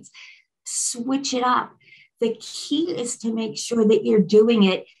science, switch it up. The key is to make sure that you're doing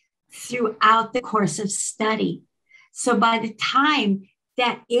it throughout the course of study. So by the time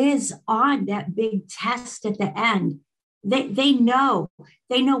that is on that big test at the end, they know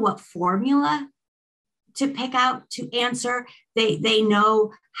what formula to pick out to answer. They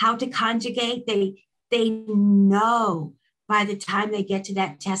know how to conjugate. They know by the time they get to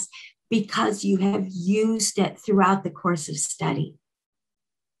that test, because you have used it throughout the course of study.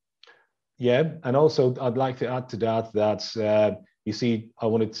 Yeah, and also I'd like to add to that you see, I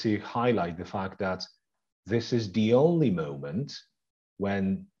wanted to highlight the fact that this is the only moment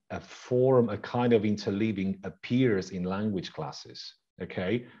when a kind of interleaving appears in language classes.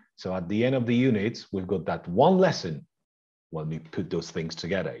 Okay, so at the end of the unit, we've got that one lesson when we put those things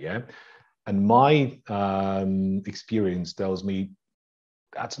together. Yeah. And my experience tells me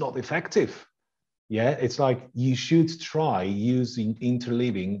that's not effective. Yeah, it's like you should try using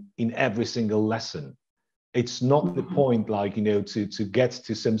interleaving in every single lesson. It's not the point, like, to get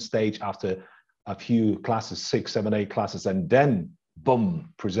to some stage after a few classes, 6, 7, 8 classes, and then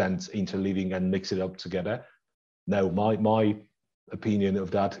boom, present interleaving and mix it up together. No, my opinion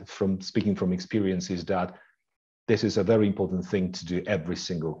of that, from speaking from experience, is that this is a very important thing to do every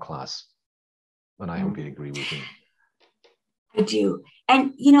single class. And I hope you agree with me. I do.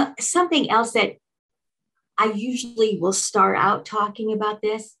 And, something else that I usually will start out talking about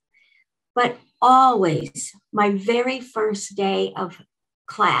this, but always my very first day of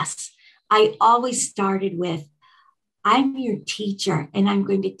class, I always started with, I'm your teacher and I'm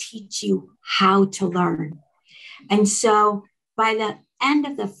going to teach you how to learn. And so by the end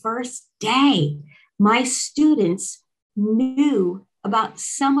of the first day, my students knew about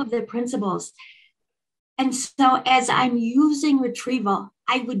some of the principles. And so as I'm using retrieval,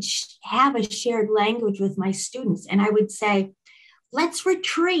 I would have a shared language with my students. And I would say, let's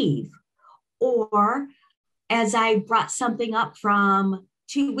retrieve. Or as I brought something up from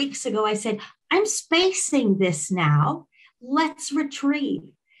 2 weeks ago, I said, I'm spacing this now. Let's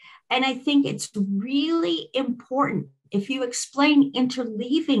retrieve. And I think it's really important if you explain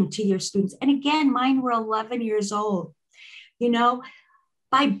interleaving to your students. And again, mine were 11 years old.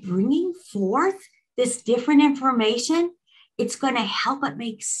 By bringing forth this different information, it's going to help it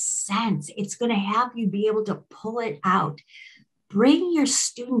make sense. It's going to have you be able to pull it out. Bring your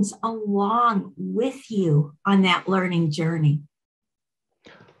students along with you on that learning journey.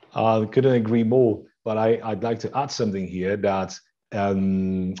 I couldn't agree more, but I'd like to add something here that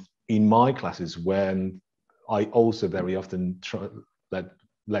in my classes, when I also very often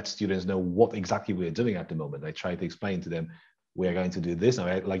let students know what exactly we're doing at the moment, I try to explain to them, we're going to do this,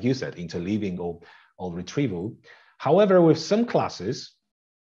 like you said, interleaving or retrieval. However, with some classes,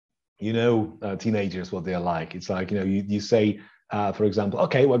 teenagers, what they're like, it's like, you say, for example,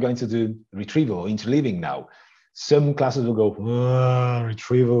 okay, we're going to do retrieval or interleaving now. Some classes will go,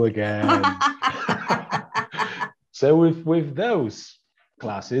 retrieval again. So with those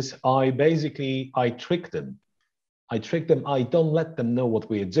classes, I trick them. I don't let them know what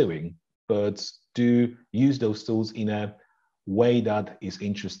we are doing, but do use those tools in a way that is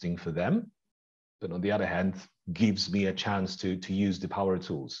interesting for them. But on the other hand, gives me a chance to use the power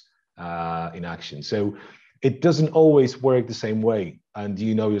tools in action. So it doesn't always work the same way. And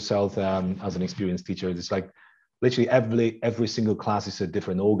yourself as an experienced teacher, it's like literally every single class is a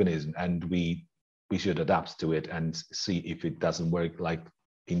different organism, and we should adapt to it and see if it doesn't work like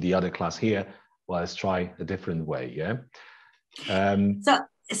in the other class here. Well, let's try a different way. Yeah. So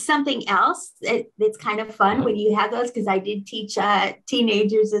something else that's kind of fun when you have those, because I did teach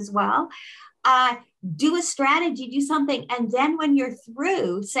teenagers as well. Do a strategy, do something, and then when you're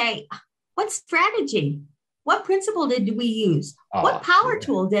through, say, what strategy? What principle did we use? What power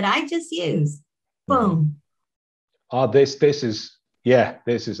tool did I just use? Boom. This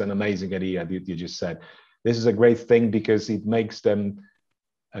is an amazing idea you just said. This is a great thing because it makes them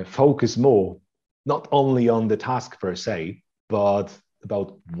focus more, not only on the task per se, but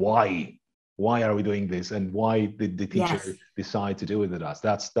about why are we doing this, and why did the teacher decide to do it with us.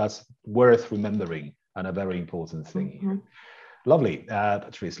 That's worth remembering, and a very important thing here. Lovely.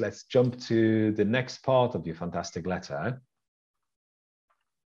 Patrice, let's jump to the next part of your fantastic letter.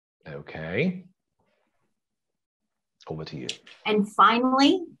 Okay. Over to you. And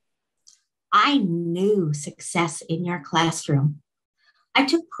finally, I knew success in your classroom. I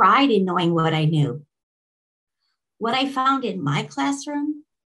took pride in knowing what I knew. What I found in my classroom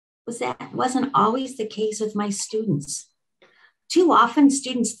was that wasn't always the case with my students. Too often,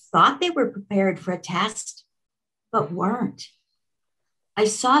 students thought they were prepared for a test, but weren't. I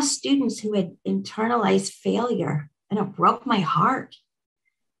saw students who had internalized failure, and it broke my heart.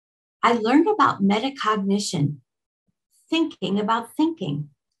 I learned about metacognition, thinking about thinking.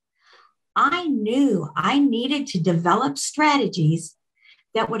 I knew I needed to develop strategies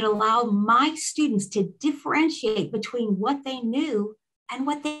that would allow my students to differentiate between what they knew and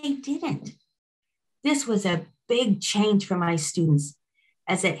what they didn't. This was a big change for my students,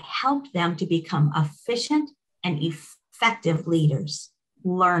 as it helped them to become efficient and effective leaders,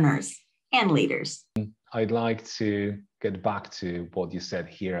 learners, and leaders. I'd like to get back to what you said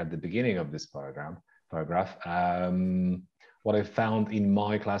here at the beginning of this paragraph. What I found in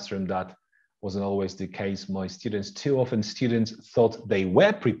my classroom that wasn't always the case. Too often students thought they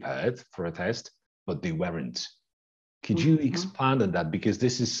were prepared for a test, but they weren't. Could you expand on that? Because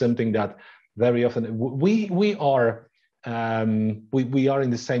this is something that very often we are in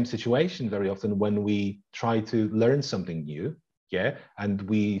the same situation very often when we try to learn something new. yeah, and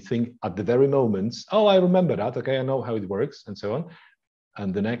we think at the very moment, oh, I remember that, okay, I know how it works, and so on.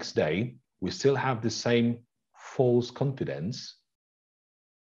 And the next day, we still have the same false confidence.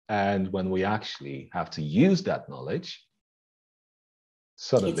 And when we actually have to use that knowledge,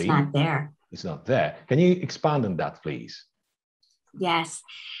 suddenly it's not there. It's not there. Can you expand on that, please? Yes.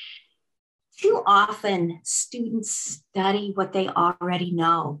 Too often, students study what they already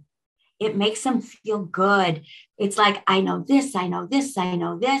know. It makes them feel good. It's like, I know this, I know this, I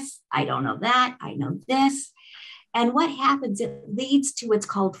know this, I don't know that, I know this. And what happens, it leads to what's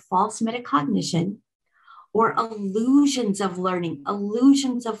called false metacognition, or illusions of learning,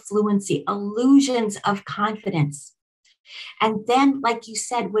 illusions of fluency, illusions of confidence. And then, like you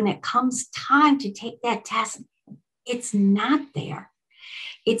said, when it comes time to take that test, it's not there.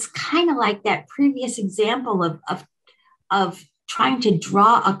 It's kind of like that previous example of trying to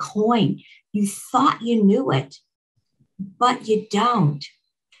draw a coin. You thought you knew it, but you don't.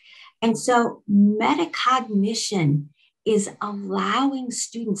 And so metacognition is allowing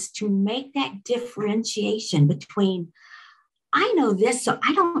students to make that differentiation between, I know this, so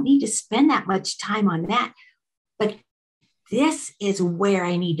I don't need to spend that much time on that, but this is where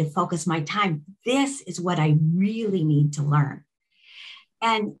I need to focus my time. This is what I really need to learn.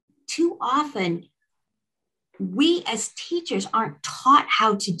 And too often, we as teachers aren't taught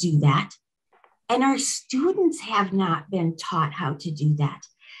how to do that. And our students have not been taught how to do that.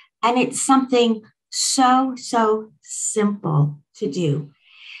 And it's something so simple to do.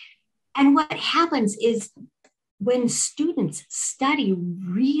 And what happens is when students study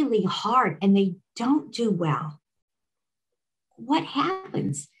really hard and they don't do well, what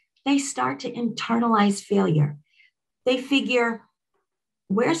happens? They start to internalize failure. They figure,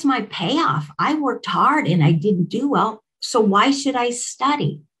 where's my payoff? I worked hard and I didn't do well, so why should I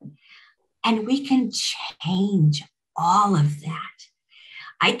study? And we can change all of that.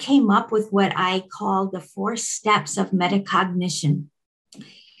 I came up with what I call the 4 steps of metacognition.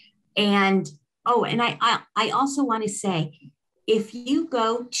 And I also want to say, if you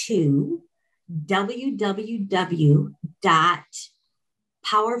go to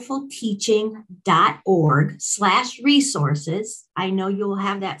www.powerfulteaching.org/resources, I know you'll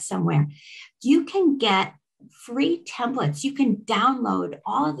have that somewhere, you can get free templates. You can download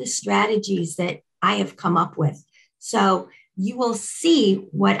all of the strategies that I have come up with. So you will see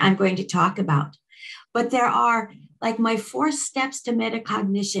what I'm going to talk about. But there are, like, my 4 steps to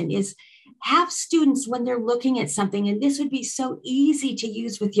metacognition is have students, when they're looking at something, and this would be so easy to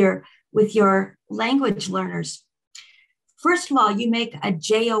use with your language learners. First of all, you make a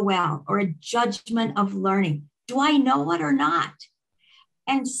JOL, or a judgment of learning. Do I know it or not?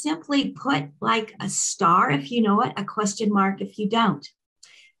 And simply put like a star if you know it, a question mark if you don't.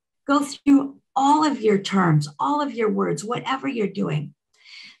 Go through all of your terms, all of your words, whatever you're doing.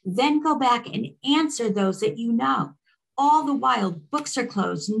 Then go back and answer those that you know. All the while, books are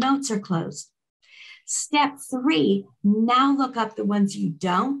closed, notes are closed. Step 3, now look up the ones you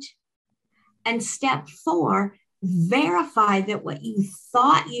don't. And step 4, verify that what you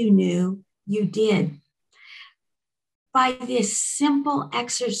thought you knew, you did. By this simple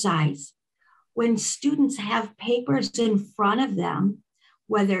exercise, when students have papers in front of them,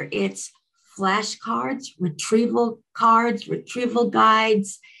 whether it's flashcards, retrieval cards, retrieval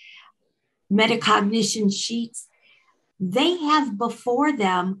guides, metacognition sheets, they have before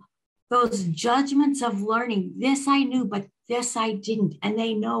them those judgments of learning. This I knew, but this I didn't. And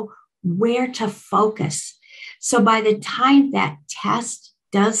they know where to focus. So by the time that test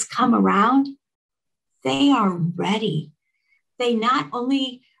does come around, they are ready. They not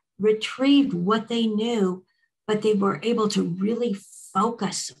only retrieved what they knew, but they were able to really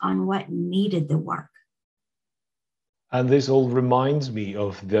focus on what needed the work. And this all reminds me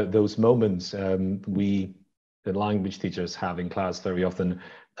of those moments the language teachers have in class very often.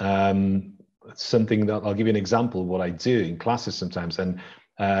 Something that I'll give you an example of what I do in classes sometimes. And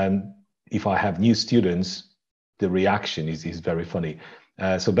if I have new students, the reaction is very funny.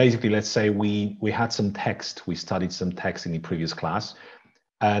 So basically, let's say we had some text, we studied some text in the previous class.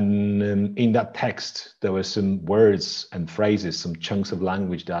 And in that text, there were some words and phrases, some chunks of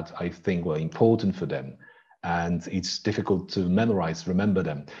language that I think were important for them. And it's difficult to memorize, remember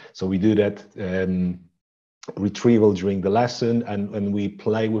them. So we do that retrieval during the lesson, and when we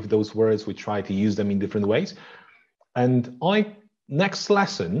play with those words, we try to use them in different ways. And next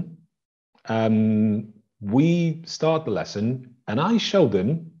lesson, we start the lesson and I show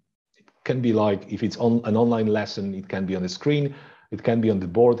them, it can be like, if it's on an online lesson, it can be on the screen, it can be on the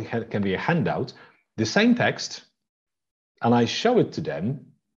board, it can be a handout, the same text, and I show it to them,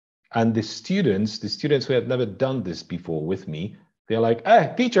 And the students who had never done this before with me, they're like,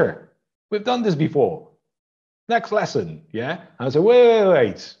 "Hey, teacher, we've done this before. Next lesson." Yeah. And I said,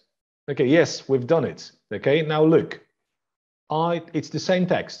 wait. Okay, yes, we've done it. Okay, now look, it's the same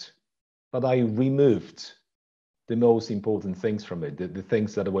text, but I removed the most important things from it, the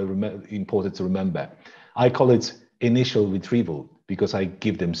things that were important to remember. I call it initial retrieval because I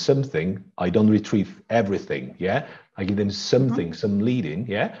give them something. I don't retrieve everything. Yeah. I give them something, some leading.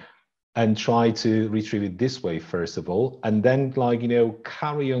 Yeah. And try to retrieve it this way, first of all, and then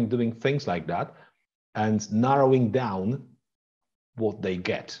carry on doing things like that and narrowing down what they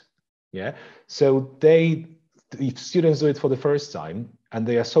get. Yeah. So if students do it for the first time and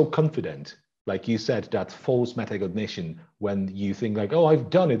they are so confident, like you said, that false metacognition, when you think like, oh, I've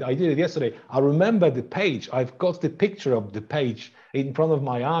done it, I did it yesterday, I remember the page, I've got the picture of the page in front of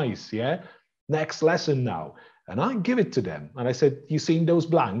my eyes. Yeah. Next lesson now. And I give it to them. And I said, you seen those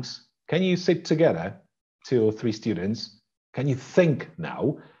blanks? Can you sit together, 2 or 3 students? Can you think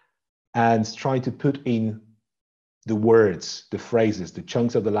now and try to put in the words, the phrases, the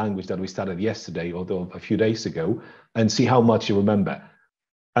chunks of the language that we started yesterday or a few days ago, and see how much you remember?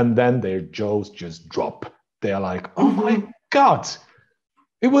 And then their jaws just drop. They're like, oh my God,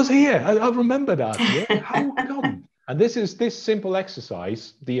 it was here. I remember that. Yeah, how come? And this simple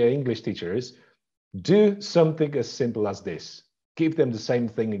exercise, dear English teachers, do something as simple as this. Give them the same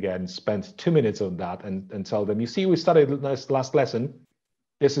thing again, spend 2 minutes on that and tell them, you see, we started last lesson.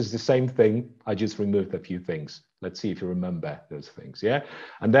 This is the same thing. I just removed a few things. Let's see if you remember those things. Yeah.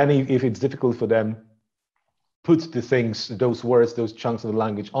 And then if it's difficult for them, put the things, those words, those chunks of the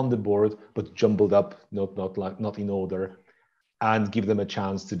language on the board, but jumbled up, not in order, and give them a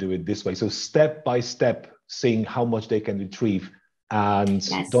chance to do it this way. So step by step, seeing how much they can retrieve, and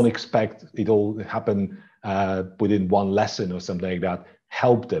don't expect it all to happen within one lesson or something like that.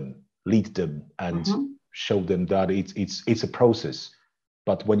 Help them, lead them, and show them that it's a process.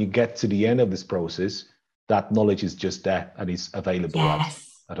 But when you get to the end of this process, that knowledge is just there and it's available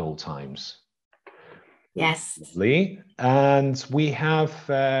at all times. Yes. Lovely. And we have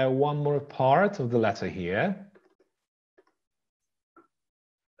one more part of the letter here.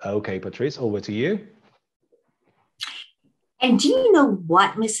 Okay, Patrice, over to you. And do you know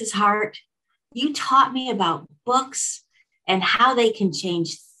what, Mrs. Hart? You taught me about books and how they can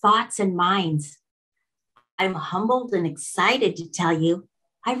change thoughts and minds. I'm humbled and excited to tell you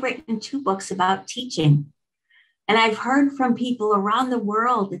I've written 2 books about teaching. And I've heard from people around the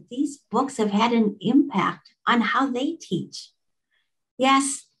world that these books have had an impact on how they teach.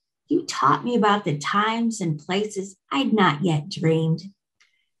 Yes, you taught me about the times and places I'd not yet dreamed.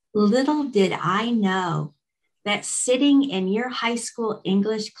 Little did I know that sitting in your high school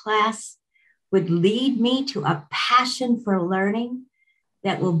English class would lead me to a passion for learning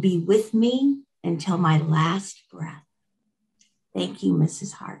that will be with me until my last breath. Thank you,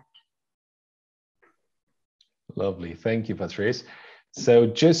 Mrs. Hart. Lovely. Thank you, Patrice. So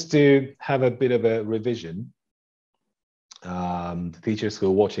just to have a bit of a revision, the teachers who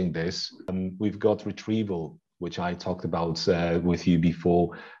are watching this, we've got retrieval, which I talked about with you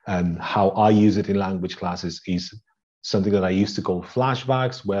before, and how I use it in language classes is something that I used to call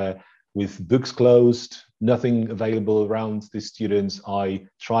flashbacks, where with books closed, nothing available around the students, I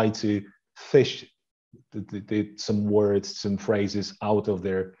try to fish some words, some phrases out of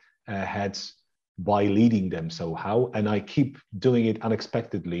their heads by leading them somehow, and I keep doing it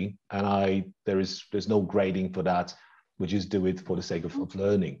unexpectedly, and there's no grading for that. We just do it for the sake of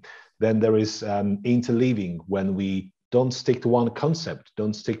learning. Then there is interleaving, when we don't stick to one concept,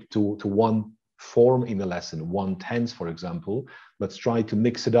 don't stick to one form in a lesson, one tense, for example. Let's try to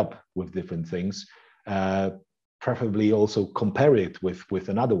mix it up with different things, preferably also compare it with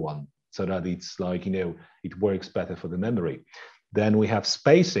another one, so that it's like, it works better for the memory. Then we have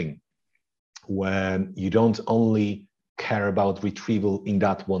spacing, when you don't only care about retrieval in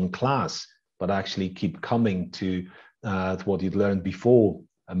that one class, but actually keep coming to what you'd learned before,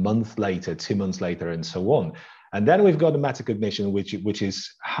 a month later, 2 months later, and so on. And then we've got the metacognition, which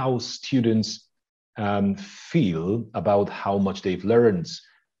is how students feel about how much they've learned.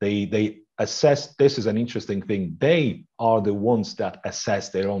 They assess, this is an interesting thing, they are the ones that assess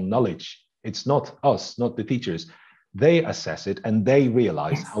their own knowledge. It's not us, not the teachers. They assess it and they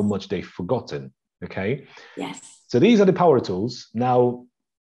realize how much they've forgotten. Okay. Yes. So these are the power tools. Now,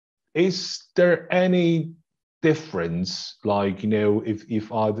 is there any difference, like,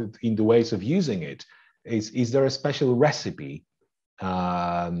 if in the ways of using it, is there a special recipe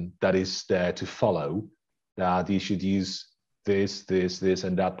that is there to follow, that you should use this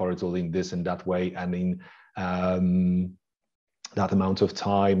and that power tool in this and that way, and in that amount of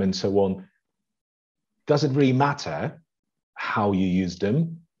time and so on. Does it really matter how you use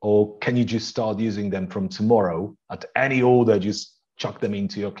them? Or can you just start using them from tomorrow at any order, just chuck them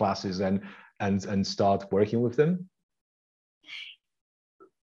into your classes and start working with them?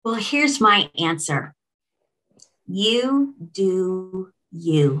 Well, here's my answer. You do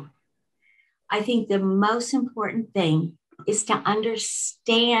you. I think the most important thing is to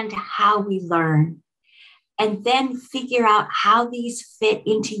understand how we learn and then figure out how these fit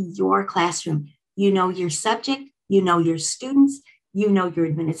into your classroom. You know your subject, you know your students, you know your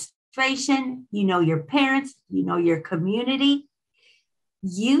administration, you know your parents, you know your community.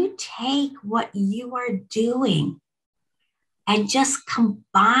 You take what you are doing and just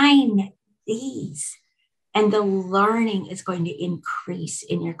combine these, and the learning is going to increase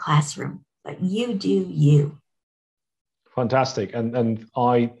in your classroom. But you do you. Fantastic. And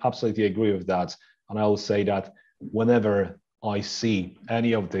I absolutely agree with that. And I will say that whenever I see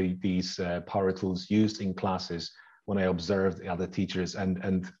any of these power tools used in classes, when I observe the other teachers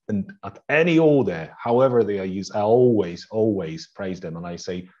and at any order, however they are used, I always praise them. And I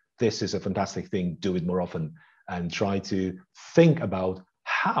say, this is a fantastic thing, do it more often, and try to think about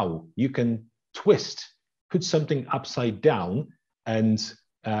how you can put something upside down, and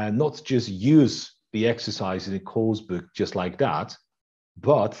not just use the exercise in a course book just like that,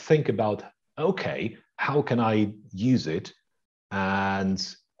 but think about, okay, how can I use it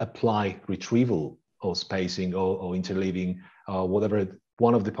and apply retrieval or spacing or interleaving or whatever,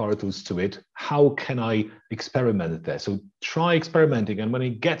 one of the power tools to it. How can I experiment there? So try experimenting, and when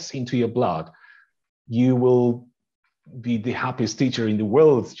it gets into your blood, you will be the happiest teacher in the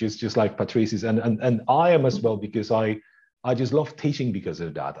world, just like Patrice is, and I am as well, because I just love teaching because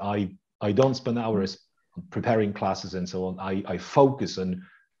of that. I don't spend hours preparing classes and so on. I focus on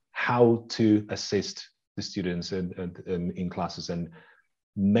how to assist the students in classes and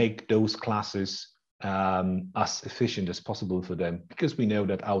make those classes as efficient as possible for them, because we know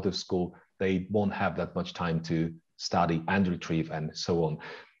that out of school they won't have that much time to study and retrieve and so on.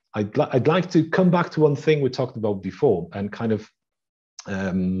 I'd like to come back to one thing we talked about before and kind of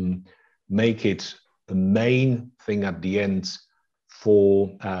make it the main thing at the end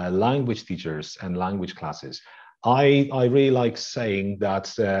for language teachers and language classes. I really like saying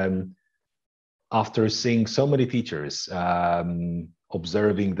that after seeing so many teachers,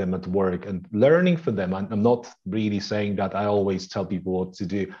 observing them at work and learning from them, I'm not really saying that I always tell people what to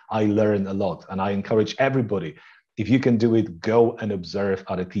do. I learn a lot, and I encourage everybody, if you can do it, go and observe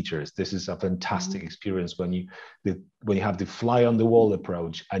other teachers. This is a fantastic experience when you have the fly on the wall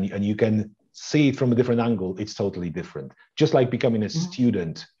approach, and you can see it from a different angle. It's totally different. Just like becoming a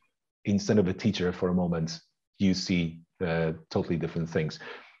student instead of a teacher for a moment, you see totally different things.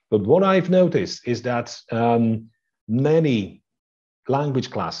 But what I've noticed is that many language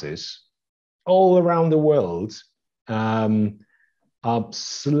classes all around the world,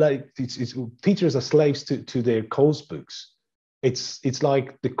 teachers are slaves to their course books. It's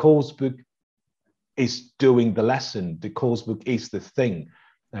like the course book is doing the lesson. The course book is the thing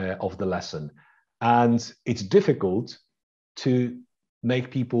of the lesson. And it's difficult to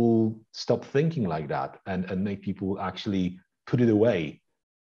make people stop thinking like that and make people actually put it away.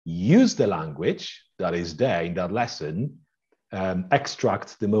 Use the language that is there in that lesson,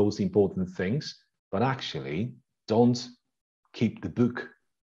 extract the most important things, but actually don't keep the book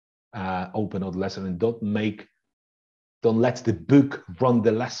open on the lesson, and don't let the book run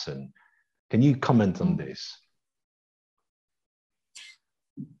the lesson. Can you comment on this?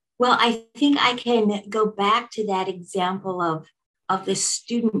 Well, I think I can go back to that example of the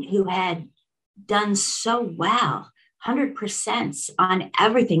student who had done so well, 100% on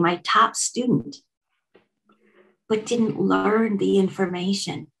everything, my top student, but didn't learn the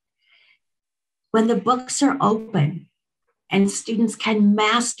information. When the books are open and students can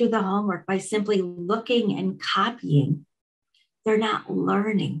master the homework by simply looking and copying, they're not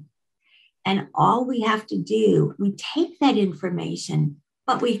learning. And all we have to do, we take that information,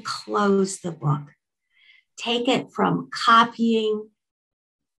 but we close the book. Take it from copying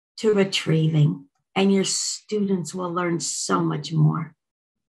to retrieving, and your students will learn so much more.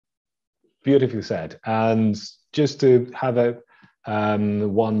 Beautifully said. And just to have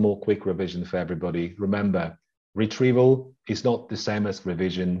one more quick revision for everybody. Remember, retrieval is not the same as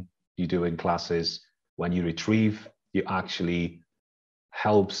revision you do in classes. When you retrieve, you actually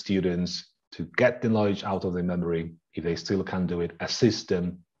help students to get the knowledge out of their memory. If they still can't do it, assist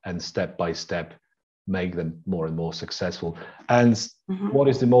them, and step by step make them more and more successful. And what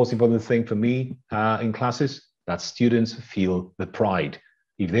is the most important thing for me in classes? That students feel the pride.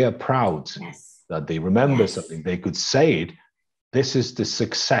 If they are proud that they remember something, they could say it, this is the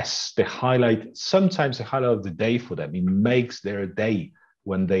success, the highlight, sometimes the highlight of the day for them. It makes their day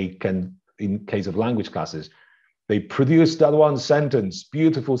when they can, in case of language classes, they produce that one sentence,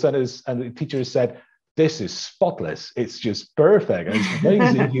 beautiful sentence, and the teacher said, this is spotless. It's just perfect. And it's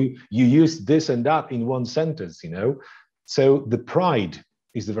amazing. you use this and that in one sentence, you know. So the pride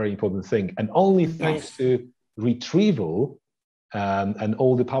is the very important thing. And only thanks to retrieval and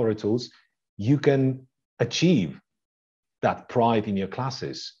all the power tools, you can achieve that pride in your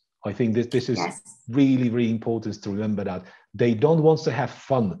classes. I think this is really, really important to remember, that they don't want to have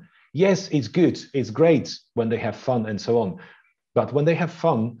fun. Yes, it's good, it's great when they have fun and so on. But when they have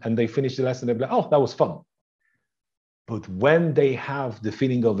fun and they finish the lesson, they'll be like, oh, that was fun. But when they have the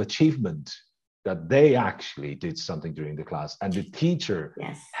feeling of achievement, that they actually did something during the class and the teacher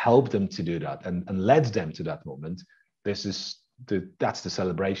helped them to do that and led them to that moment, that's the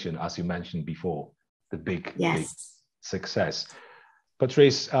celebration, as you mentioned before, the big success.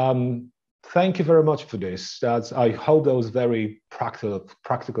 Patrice, thank you very much for this. I hope that was very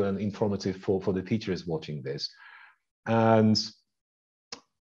practical and informative for the teachers watching this. And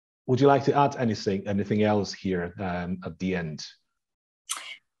would you like to add anything else here at the end?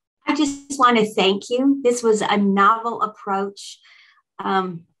 I just want to thank you. This was a novel approach.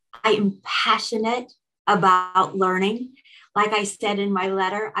 I am passionate about learning. Like I said in my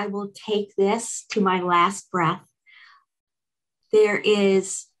letter, I will take this to my last breath.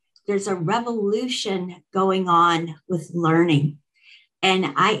 There's a revolution going on with learning.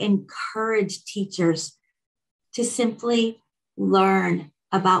 And I encourage teachers to simply learn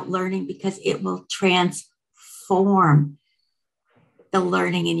about learning, because it will transform the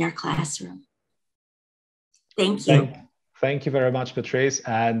learning in your classroom. Thank you. Thank you very much, Patrice.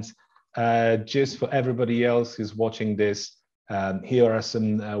 And just for everybody else who's watching this, here are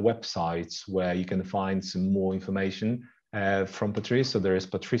some websites where you can find some more information from Patrice. So there is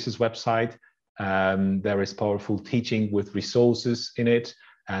Patrice's website. There is Powerful Teaching with resources in it,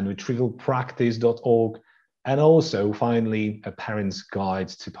 and retrievalpractice.org. And also, finally, a parent's guide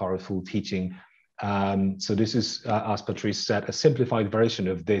to powerful teaching. So this is, as Patrice said, a simplified version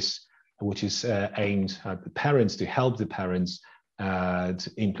of this, which is aimed at the parents, to help the parents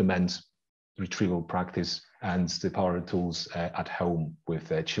to implement retrieval practice and the power tools at home with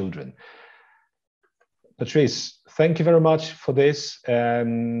their children. Patrice, thank you very much for this.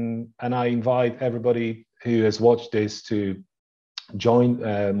 And I invite everybody who has watched this to join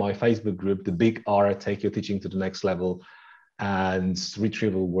my Facebook group, the Big R, Take Your Teaching to the Next Level, and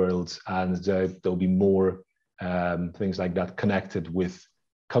Retrieval World. And there'll be more things like that connected with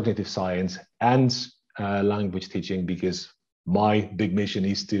cognitive science and language teaching, because my big mission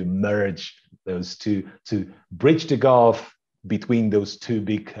is to merge those two, to bridge the gulf between those two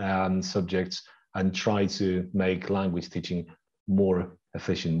big subjects and try to make language teaching more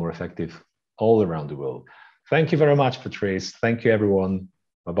efficient, more effective all around the world. Thank you very much, Patrice. Thank you, everyone.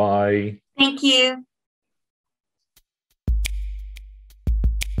 Bye-bye. Thank you.